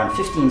amateurs there on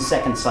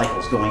 15-second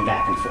cycles going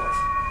back and forth.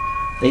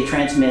 They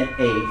transmit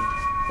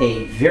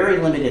a very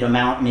limited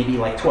amount, maybe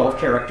like 12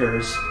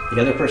 characters.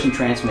 The other person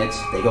transmits.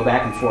 They go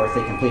back and forth.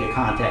 They complete a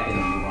contact and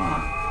then move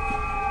on.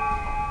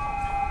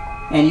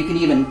 And you can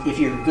even, if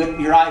you're good,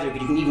 your eyes are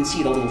good, you can even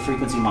see the little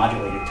frequency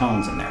modulated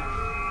tones in there.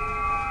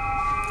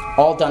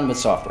 All done with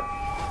software.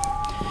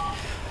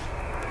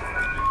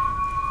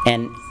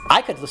 And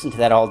I could listen to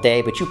that all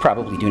day, but you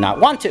probably do not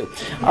want to.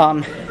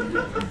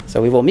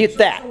 So we will mute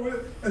that.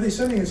 So are they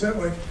sending, is that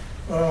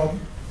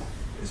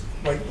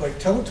like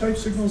teletype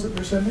signals that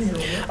they're sending? Or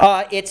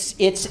what?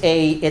 It's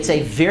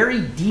a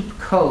very deep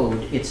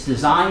code. It's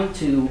designed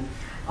to,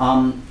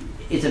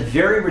 it's a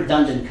very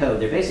redundant code.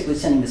 They're basically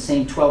sending the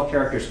same 12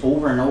 characters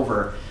over and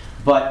over,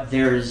 but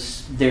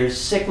there's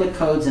cyclic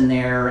codes in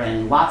there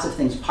and lots of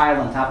things piled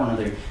on top of one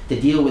another to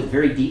deal with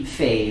very deep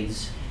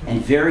fades and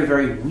very,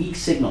 very weak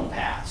signal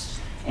paths.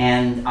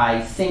 And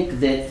I think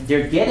that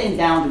they're getting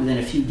down to within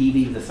a few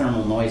dB of the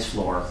thermal noise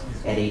floor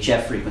at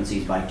HF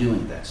frequencies by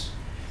doing this.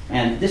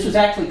 And this was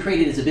actually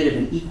created as a bit of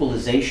an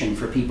equalization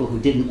for people who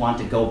didn't want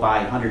to go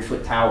buy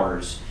 100-foot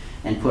towers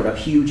and put up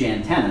huge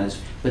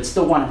antennas, but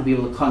still wanted to be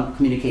able to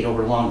communicate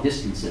over long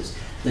distances.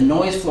 The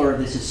noise floor of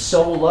this is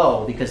so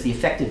low because the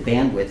effective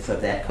bandwidth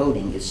of that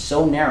coding is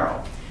so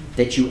narrow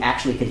that you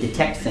actually can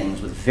detect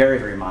things with very,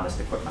 very modest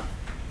equipment.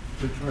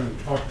 They're trying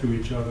to talk to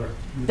each other.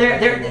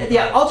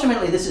 Yeah,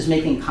 ultimately this is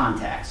making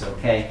contacts,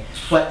 okay?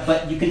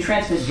 But you can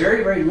transmit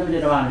very, very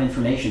limited amount of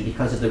information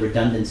because of the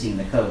redundancy in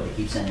the code. They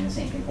keep sending the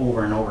same thing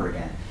over and over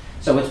again.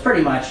 So it's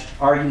pretty much,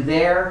 are you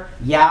there?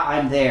 Yeah,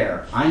 I'm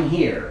there. I'm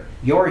here.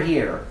 You're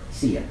here.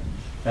 See ya.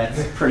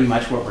 That's pretty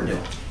much what we're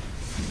doing.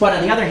 But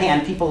on the other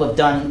hand, people have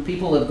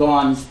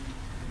gone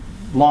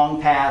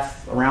long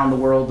path around the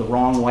world the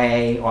wrong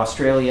way.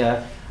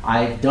 Australia,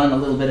 I've done a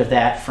little bit of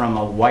that from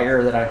a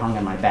wire that I hung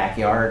in my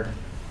backyard.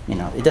 You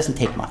know, it doesn't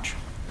take much.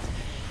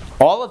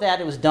 All of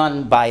that was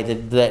done by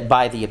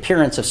the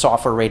appearance of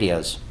software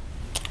radios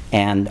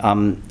and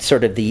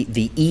sort of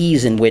the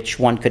ease in which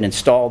one could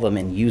install them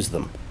and use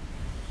them.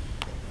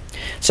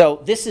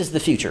 So this is the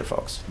future,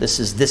 folks. This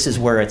is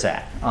where it's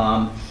at.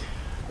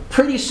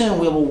 Pretty soon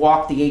we will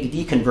walk the A to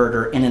D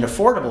converter in an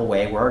affordable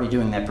way, we're already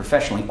doing that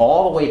professionally,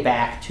 all the way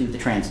back to the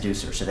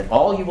transducer, so that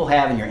all you will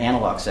have in your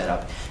analog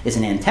setup is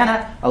an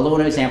antenna, a low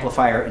noise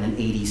amplifier, and an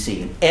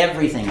ADC, and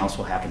everything else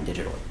will happen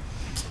digitally.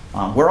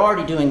 We're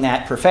already doing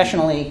that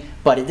professionally,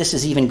 but this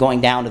is even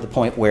going down to the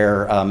point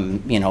where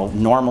you know,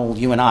 normal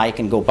you and I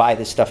can go buy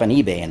this stuff on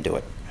eBay and do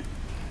it.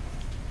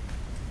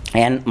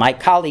 And my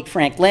colleague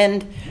Frank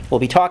Lind will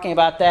be talking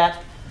about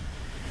that.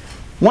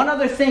 One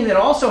other thing that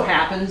also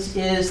happens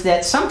is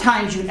that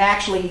sometimes you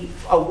actually,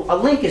 a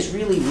link is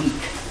really weak,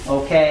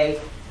 okay?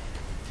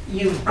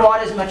 You've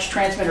bought as much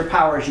transmitter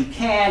power as you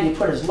can, you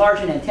put as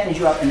large an antenna as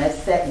you have, and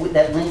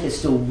that link is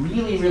still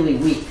really, really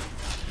weak.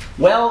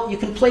 Well, you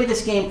can play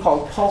this game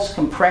called pulse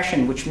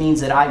compression, which means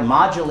that I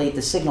modulate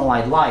the signal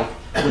I like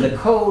with a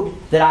code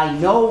that I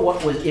know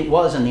what it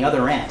was on the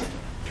other end.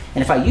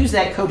 And if I use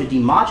that code to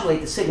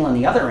demodulate the signal on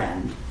the other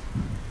end,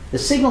 the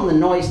signal and the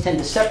noise tend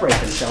to separate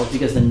themselves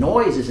because the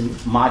noise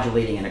isn't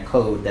modulating in a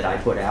code that I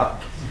put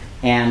out.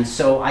 And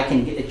so I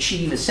can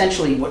achieve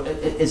essentially what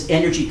is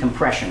energy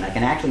compression. I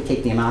can actually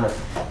take the amount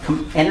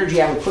of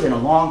energy I would put in a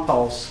long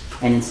pulse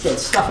and instead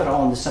stuff it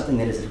all into something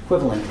that is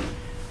equivalent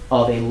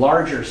of a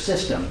larger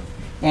system.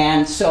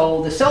 And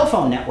so the cell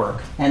phone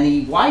network and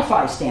the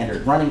Wi-Fi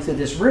standard running through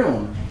this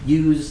room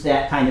use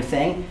that kind of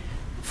thing.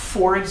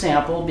 For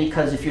example,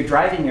 because if you're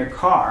driving your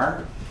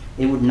car,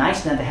 it would be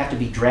nice not to have to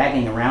be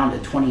dragging around a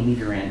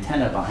 20-meter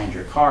antenna behind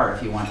your car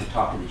if you want to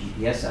talk to the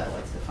GPS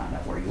satellites to find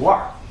out where you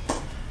are.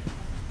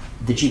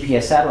 The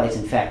GPS satellites,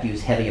 in fact,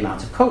 use heavy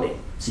amounts of coding.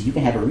 So you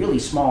can have a really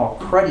small,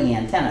 cruddy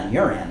antenna on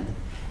your end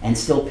and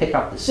still pick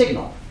up the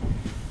signal.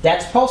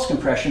 That's pulse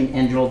compression,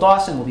 and Joel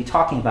Dawson will be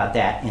talking about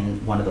that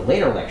in one of the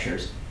later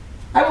lectures.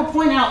 I will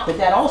point out that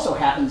that also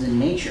happens in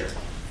nature.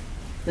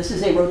 This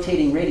is a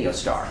rotating radio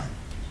star.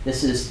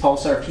 This is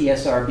Pulsar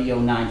PSR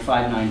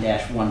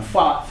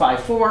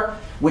B0959-154,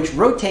 which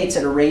rotates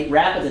at a rate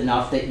rapid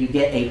enough that you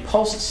get a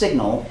pulsed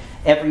signal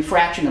every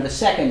fraction of a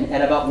second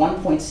at about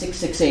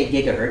 1.668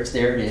 gigahertz.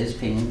 There it is,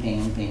 ping,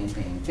 ping, ping,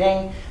 ping,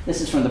 ping.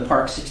 This is from the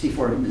Parkes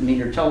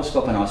 64-meter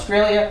telescope in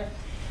Australia.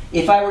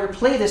 If I were to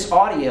play this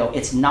audio,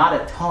 it's not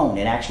a tone.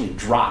 It actually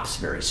drops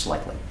very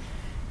slightly.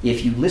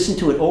 If you listen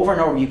to it over and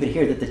over, you could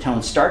hear that the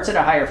tone starts at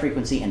a higher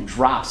frequency and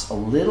drops a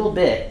little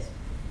bit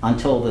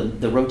until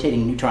the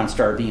rotating neutron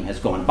star beam has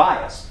gone by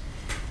us.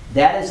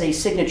 That is a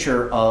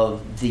signature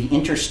of the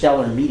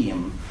interstellar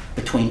medium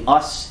between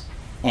us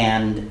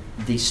and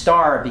the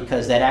star,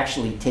 because that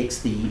actually takes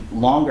the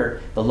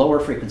lower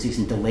frequencies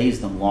and delays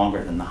them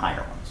longer than the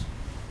higher ones.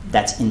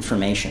 That's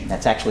information.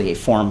 That's actually a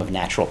form of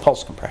natural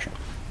pulse compression.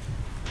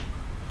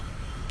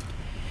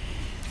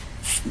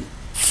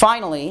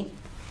 Finally,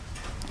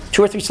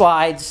 2 or 3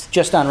 slides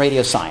just on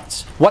radio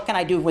science. What can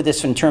I do with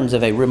this in terms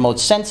of a remote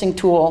sensing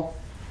tool?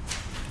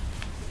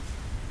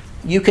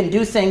 You can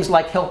do things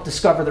like help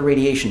discover the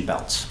radiation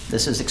belts.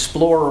 This is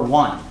Explorer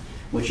 1,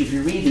 which if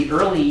you read the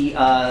early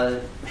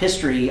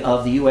history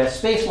of the US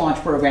space launch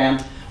program,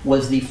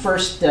 was the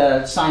first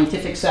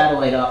scientific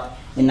satellite up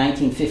in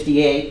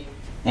 1958.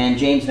 And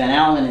James Van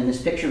Allen in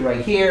this picture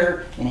right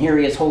here, and here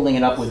he is holding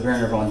it up with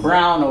Werner von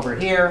Braun over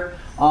here.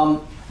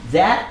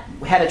 That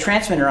had a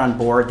transmitter on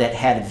board that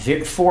had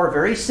 4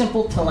 very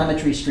simple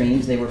telemetry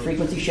streams. They were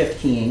frequency shift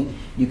keying.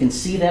 You can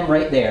see them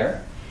right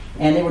there.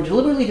 And they were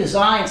deliberately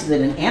designed so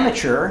that an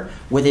amateur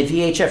with a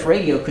VHF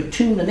radio could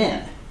tune them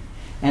in.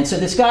 And so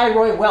this guy,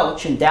 Roy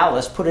Welch, in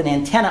Dallas, put an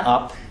antenna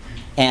up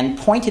and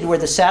pointed where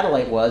the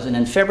satellite was. And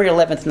on February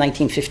 11th,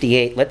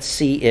 1958, let's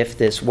see if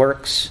this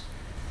works.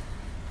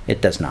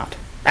 It does not.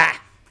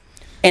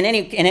 In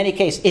any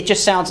case, it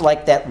just sounds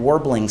like that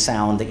warbling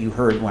sound that you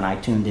heard when I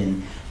tuned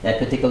in that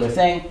particular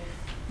thing.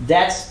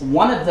 That's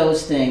one of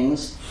those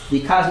things.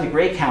 The cosmic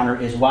ray counter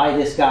is why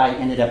this guy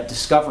ended up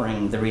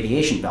discovering the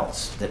radiation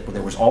belts. That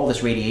there was all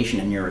this radiation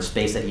in near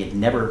space that he had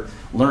never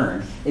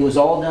learned. It was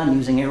all done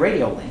using a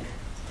radio link.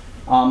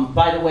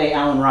 By the way,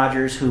 Alan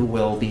Rogers, who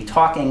will be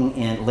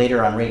talking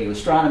later on radio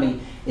astronomy,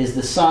 is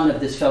the son of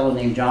this fellow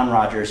named John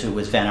Rogers, who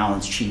was Van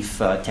Allen's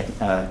chief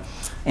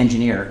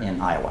engineer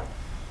in Iowa.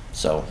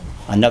 So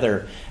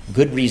another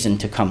good reason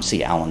to come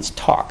see Alan's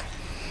talk.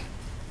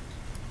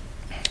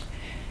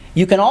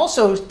 You can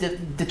also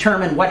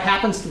determine what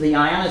happens to the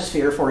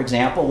ionosphere, for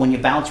example, when you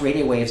bounce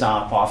radio waves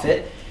off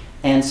it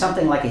and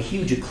something like a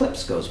huge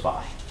eclipse goes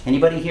by.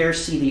 Anybody here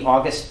see the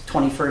August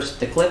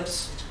 21st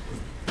eclipse?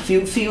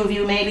 Few of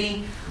you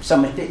maybe.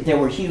 There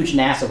were huge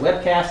NASA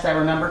webcasts, I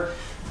remember.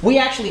 We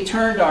actually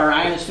turned our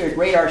ionospheric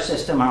radar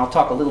system, and I'll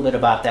talk a little bit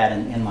about that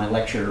in my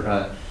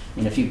lecture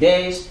in a few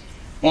days.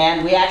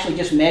 And we actually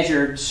just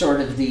measured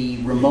sort of the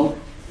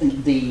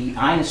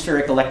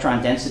ionospheric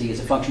electron density as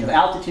a function of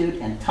altitude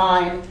and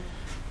time.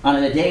 On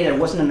a day there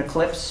wasn't an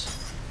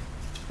eclipse,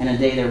 and a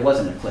day there was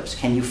an eclipse.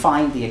 Can you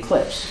find the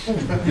eclipse?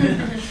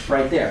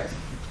 Right there.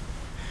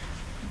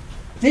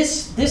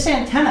 This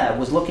antenna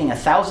was looking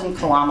 1,000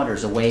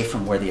 kilometers away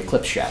from where the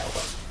eclipse shadow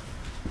was.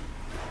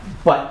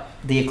 But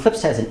the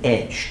eclipse has an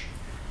edge,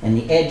 and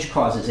the edge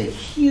causes a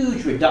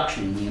huge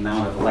reduction in the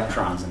amount of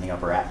electrons in the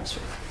upper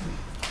atmosphere.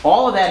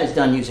 All of that is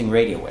done using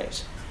radio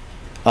waves.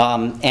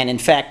 And in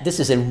fact, this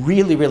is a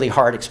really, really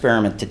hard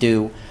experiment to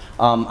do.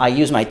 I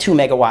use my 2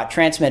 megawatt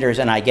transmitters,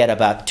 and I get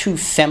about 2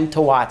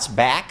 femtowatts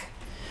back.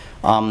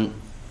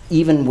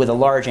 Even with a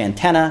large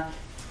antenna,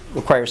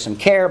 requires some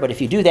care, but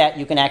if you do that,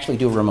 you can actually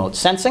do remote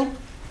sensing.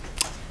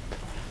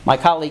 My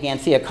colleague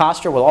Anthea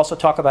Koster will also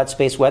talk about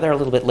space weather a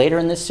little bit later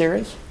in this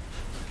series.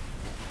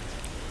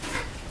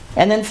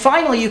 And then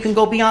finally, you can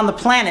go beyond the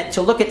planet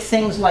to look at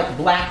things like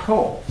black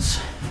holes.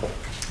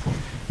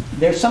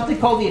 There's something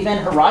called the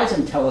Event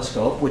Horizon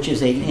Telescope, which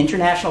is an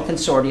international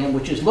consortium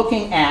which is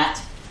looking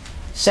at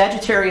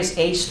Sagittarius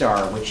A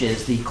star, which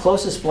is the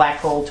closest black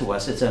hole to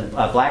us. It's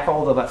a black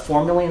hole of about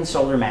 4 million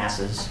solar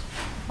masses,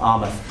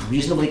 a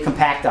reasonably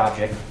compact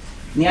object.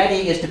 And the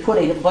idea is to put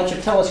a bunch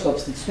of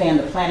telescopes that span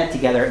the planet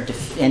together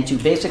and to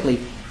basically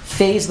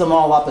phase them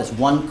all up as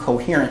one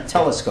coherent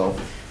telescope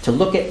to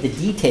look at the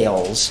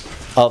details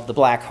of the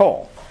black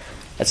hole.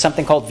 That's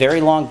something called very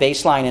long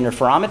baseline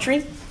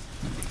interferometry.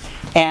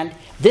 And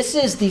this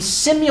is the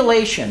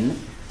simulation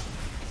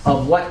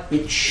of what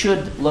it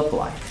should look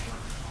like.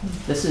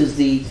 This is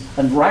the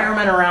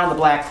environment around the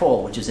black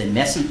hole, which is a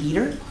messy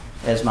eater,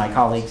 as my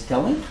colleagues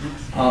tell me.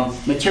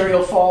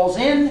 Material falls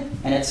in,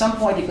 and at some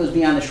point it goes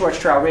beyond the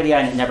Schwarzschild radii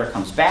and it never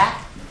comes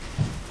back.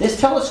 This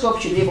telescope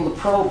should be able to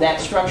probe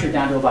that structure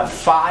down to about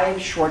 5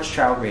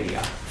 Schwarzschild radii,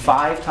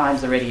 5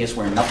 times the radius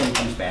where nothing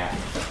comes back.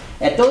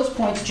 At those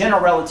points,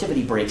 general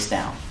relativity breaks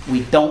down.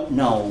 We don't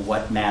know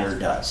what matter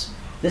does.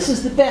 This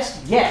is the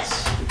best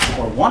guess,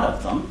 or one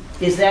of them.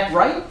 Is that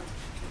right?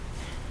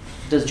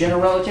 Does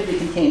general relativity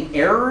contain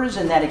errors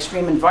in that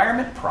extreme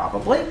environment?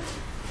 Probably.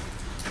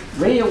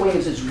 Radio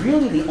waves is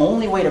really the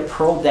only way to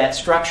probe that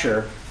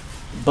structure,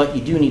 but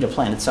you do need a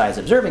planet-sized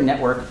observing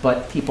network,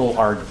 but people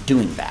are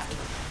doing that.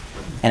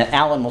 And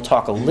Alan will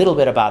talk a little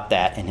bit about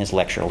that in his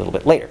lecture a little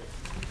bit later.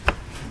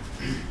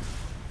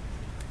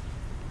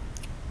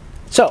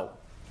 So,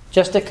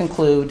 just to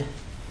conclude,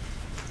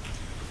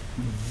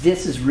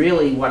 this is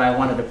really what I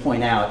wanted to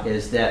point out,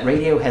 is that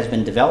radio has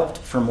been developed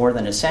for more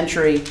than a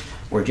century.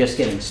 We're just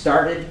getting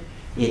started.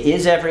 It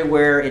is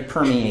everywhere. It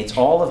permeates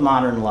all of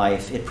modern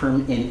life.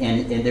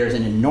 And there's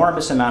an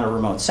enormous amount of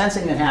remote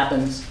sensing that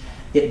happens.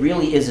 It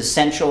really is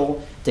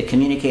essential to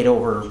communicate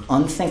over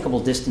unthinkable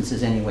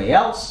distances anywhere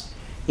else.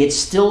 It's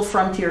still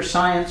frontier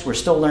science. We're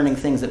still learning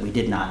things that we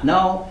did not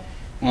know,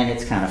 and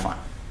it's kind of fun.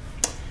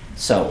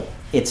 So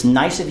it's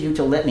nice of you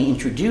to let me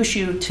introduce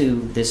you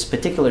to this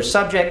particular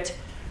subject.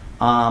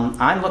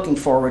 I'm looking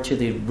forward to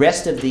the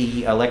rest of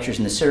the lectures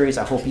in the series.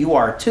 I hope you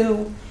are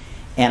too.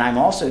 And I'm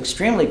also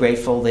extremely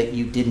grateful that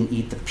you didn't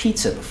eat the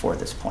pizza before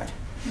this point.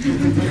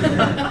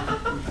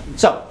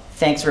 So,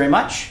 thanks very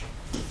much.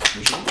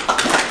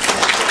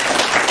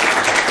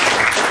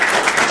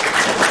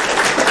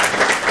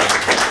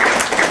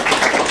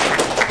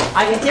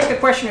 I can take a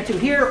question or two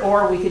here,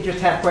 or we could just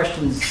have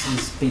questions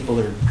since people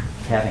are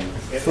having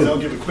food. And I'll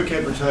give a quick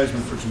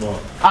advertisement for tomorrow.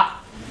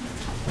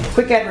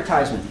 Quick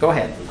advertisement. Go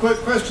ahead. Quick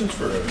questions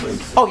for her,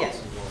 please. Oh,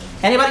 yes.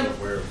 Anybody?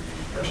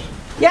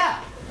 Yeah.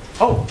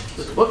 Oh,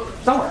 look,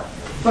 somewhere.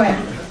 Go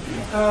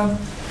ahead.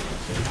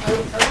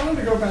 I wanted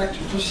to go back to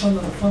just some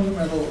of the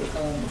fundamental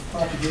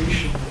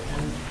propagation.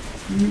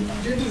 And you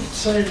didn't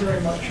say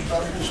very much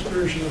about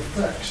dispersion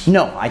effects.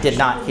 No, I did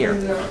not hear.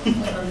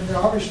 They're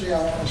obviously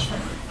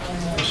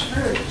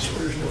atmospheric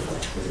dispersion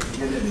effects, but if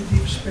you get into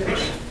deep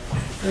space,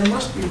 there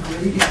must be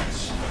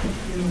gradients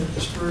in the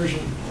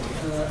dispersion.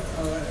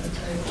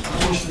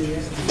 Obviously,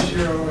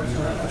 zero,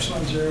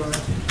 epsilon zero, and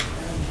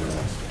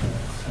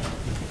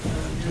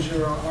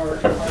u0 are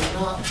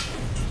not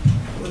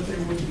what they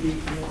would be in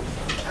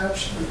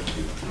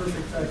absolutely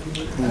perfect vacuum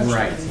with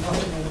absolutely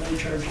nothing on no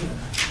charge in it.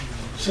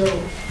 So,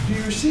 do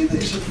you see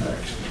these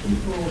effects? Do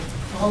people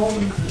follow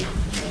them?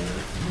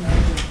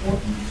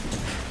 Important?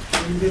 Do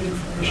you get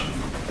information?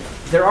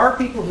 There are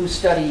people who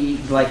study,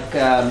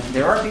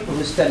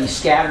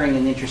 scattering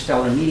in the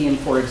interstellar medium,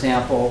 for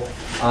example.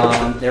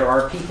 There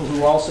are people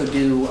who also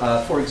do,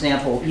 for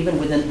example, even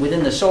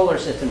within the solar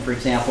system, for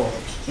example,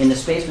 in the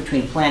space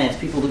between planets,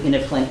 people do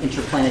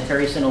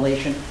interplanetary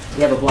scintillation.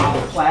 We have a blob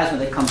of plasma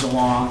that comes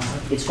along.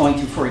 It's going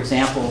to, for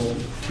example,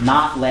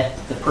 not let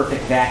the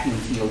perfect vacuum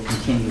field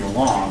continue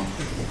along.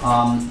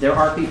 There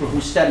are people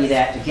who study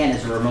that, again,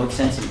 as a remote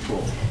sensing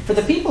tool. For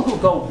the people who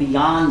go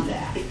beyond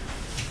that,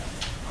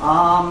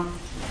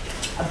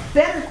 a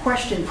better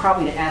question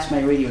probably to ask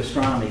my radio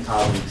astronomy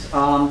colleagues.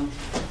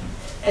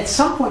 At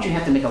some point you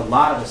have to make a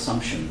lot of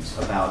assumptions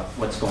about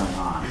what's going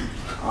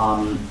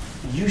on.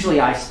 Usually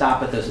I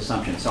stop at those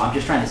assumptions, so I'm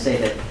just trying to say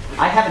that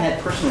I haven't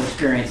had personal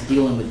experience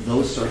dealing with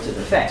those sorts of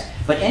effects.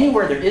 But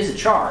anywhere there is a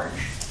charge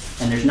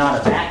and there's not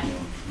a vacuum,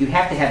 you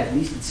have to have at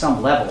least at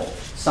some level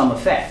some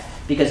effect.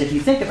 Because if you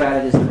think about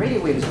it, as the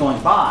radio wave is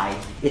going by,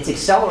 it's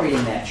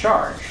accelerating that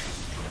charge,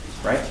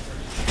 right?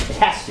 It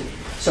has to.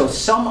 So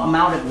some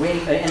amount of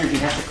wave energy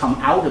has to come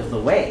out of the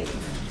wave.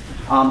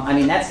 I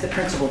mean, that's the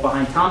principle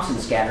behind Thomson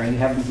scattering. You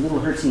have these little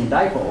Hertzian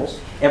dipoles.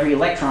 Every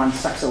electron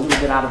sucks a little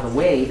bit out of the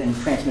wave and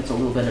transmits a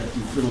little bit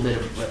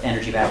of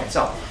energy back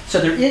itself. So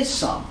there is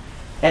some.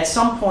 At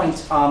some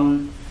point,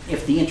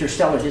 if the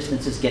interstellar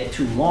distances get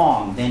too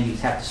long, then you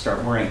have to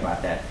start worrying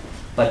about that.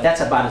 But that's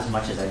about as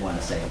much as I want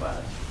to say about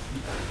it.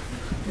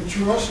 But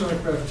you also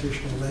have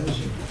gravitational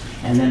lensing.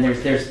 And then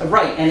there's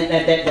right, and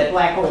that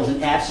black hole is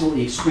an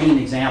absolutely extreme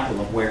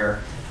example of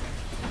where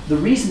the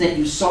reason that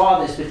you saw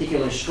this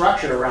particular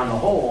structure around the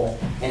hole,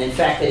 and in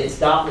fact that it's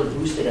Doppler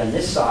boosted on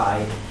this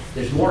side,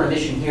 there's more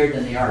emission here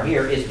than there are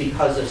here, is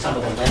because of some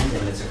of the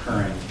lensing that's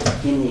occurring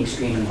in the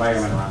extreme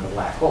environment around the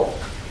black hole.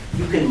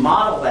 You can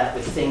model that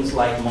with things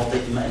like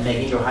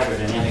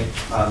magnetohydrodynamic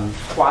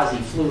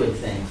quasi-fluid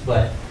things,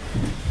 but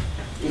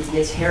it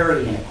gets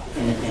hairy in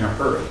a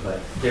hurry.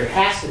 But there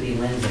has to be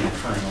lensing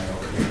occurring right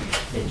over here.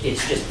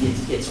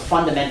 It's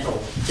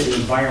fundamental to the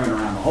environment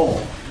around the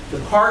hole. The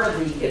part of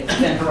the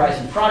Event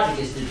Horizon project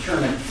is to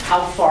determine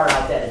how far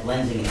out that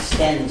lensing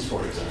extends,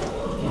 for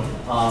example.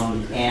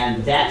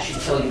 And that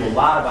should tell you a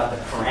lot about the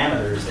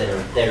parameters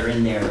that are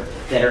in there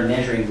that are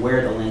measuring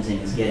where the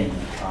lensing is getting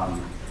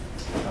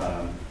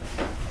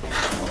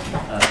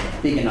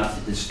big enough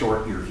to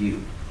distort your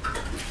view.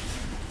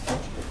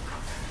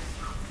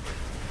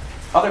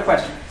 Other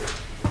questions?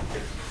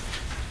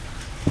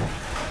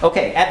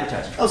 Okay,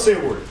 advertising. I'll say a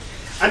word.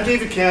 I'm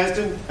David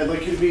Kasdan. I'd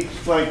like you to meet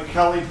my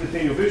colleagues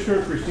Nathaniel Vishner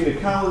and Christina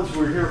Collins.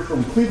 We're here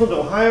from Cleveland,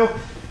 Ohio,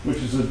 which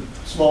is a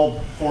small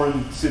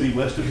foreign city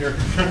west of here.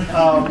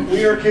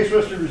 We are Case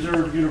Western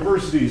Reserve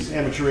University's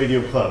amateur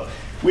radio club.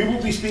 We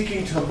will be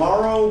speaking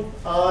tomorrow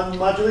on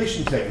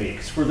modulation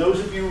techniques. For those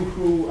of you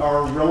who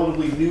are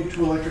relatively new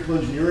to electrical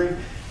engineering,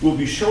 we'll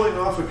be showing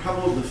off a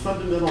couple of the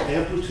fundamental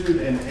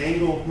amplitude and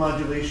angle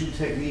modulation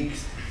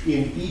techniques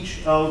in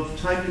each of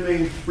time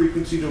domain,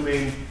 frequency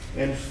domain,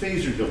 and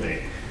phasor domain.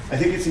 I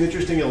think it's an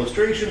interesting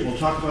illustration. We'll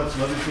talk about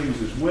some other things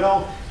as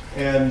well.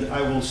 And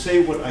I will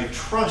say what I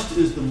trust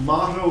is the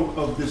motto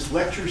of this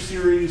lecture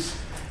series,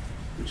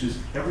 which is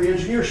every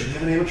engineer should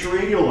have an amateur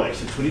radio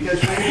license. What are you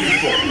guys waiting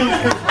for?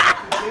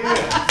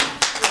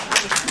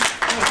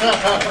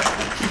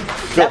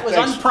 That was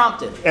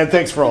unprompted. And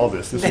thanks for all of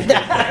this. This was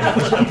That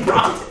was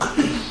unprompted.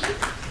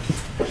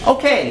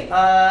 Okay,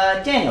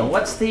 Daniel,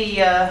 what's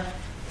the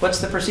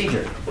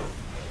procedure?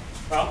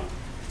 Well,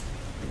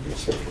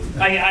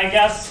 I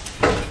guess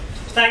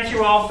thank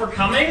you all for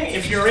coming.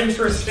 If you're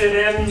interested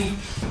in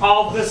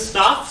all this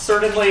stuff,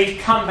 certainly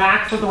come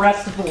back for the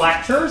rest of the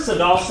lectures.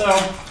 And also,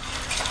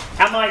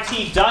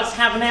 MIT does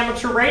have an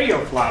amateur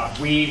radio club.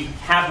 We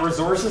have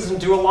resources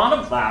and do a lot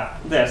of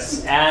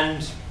this.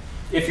 And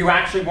if you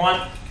actually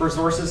want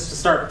resources to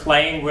start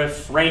playing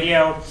with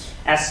radio,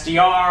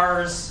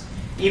 SDRs,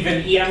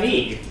 even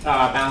EME,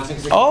 bouncing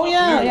signals,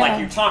 like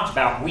you talked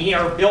about, we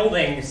are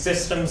building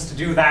systems to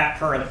do that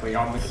currently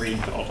on the Green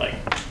Building.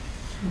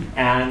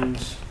 And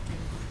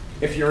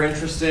if you're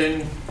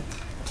interested in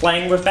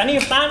playing with any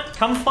of that,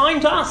 come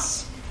find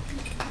us.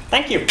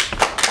 Thank you.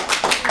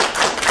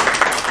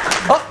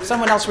 Oh,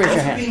 someone else raised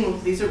your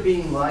hand. These are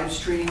being live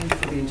streamed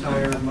for the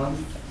entire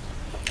month?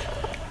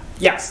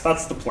 Yes,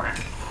 that's the plan.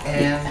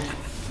 And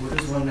where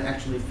does one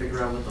actually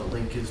figure out what the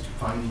link is to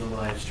find the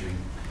live stream?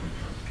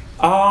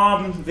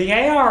 The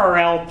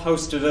ARRL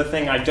posted a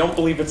thing. I don't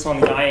believe it's on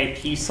the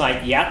IAP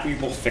site yet. We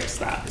will fix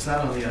that. It's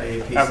not on the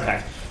IAP site.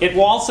 Okay. It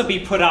will also be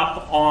put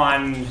up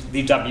on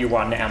the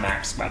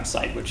W1MX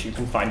website, which you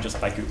can find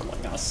just by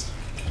Googling us.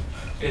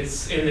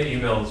 It's in the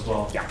email as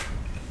well. Yeah.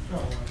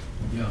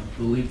 Yeah,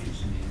 the link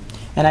is in the email.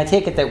 And I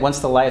take it that once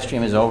the live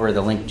stream is over,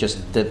 the link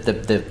just,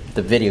 the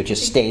video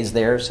just stays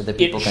there so that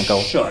people can go.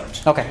 It should.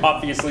 Okay.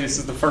 Obviously, this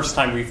is the first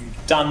time we've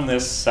done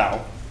this,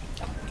 so.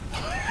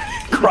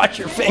 Cross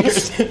your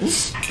fingers.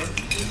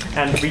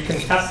 And we can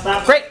test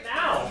that Great.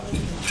 now.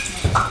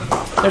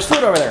 There's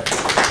food over there.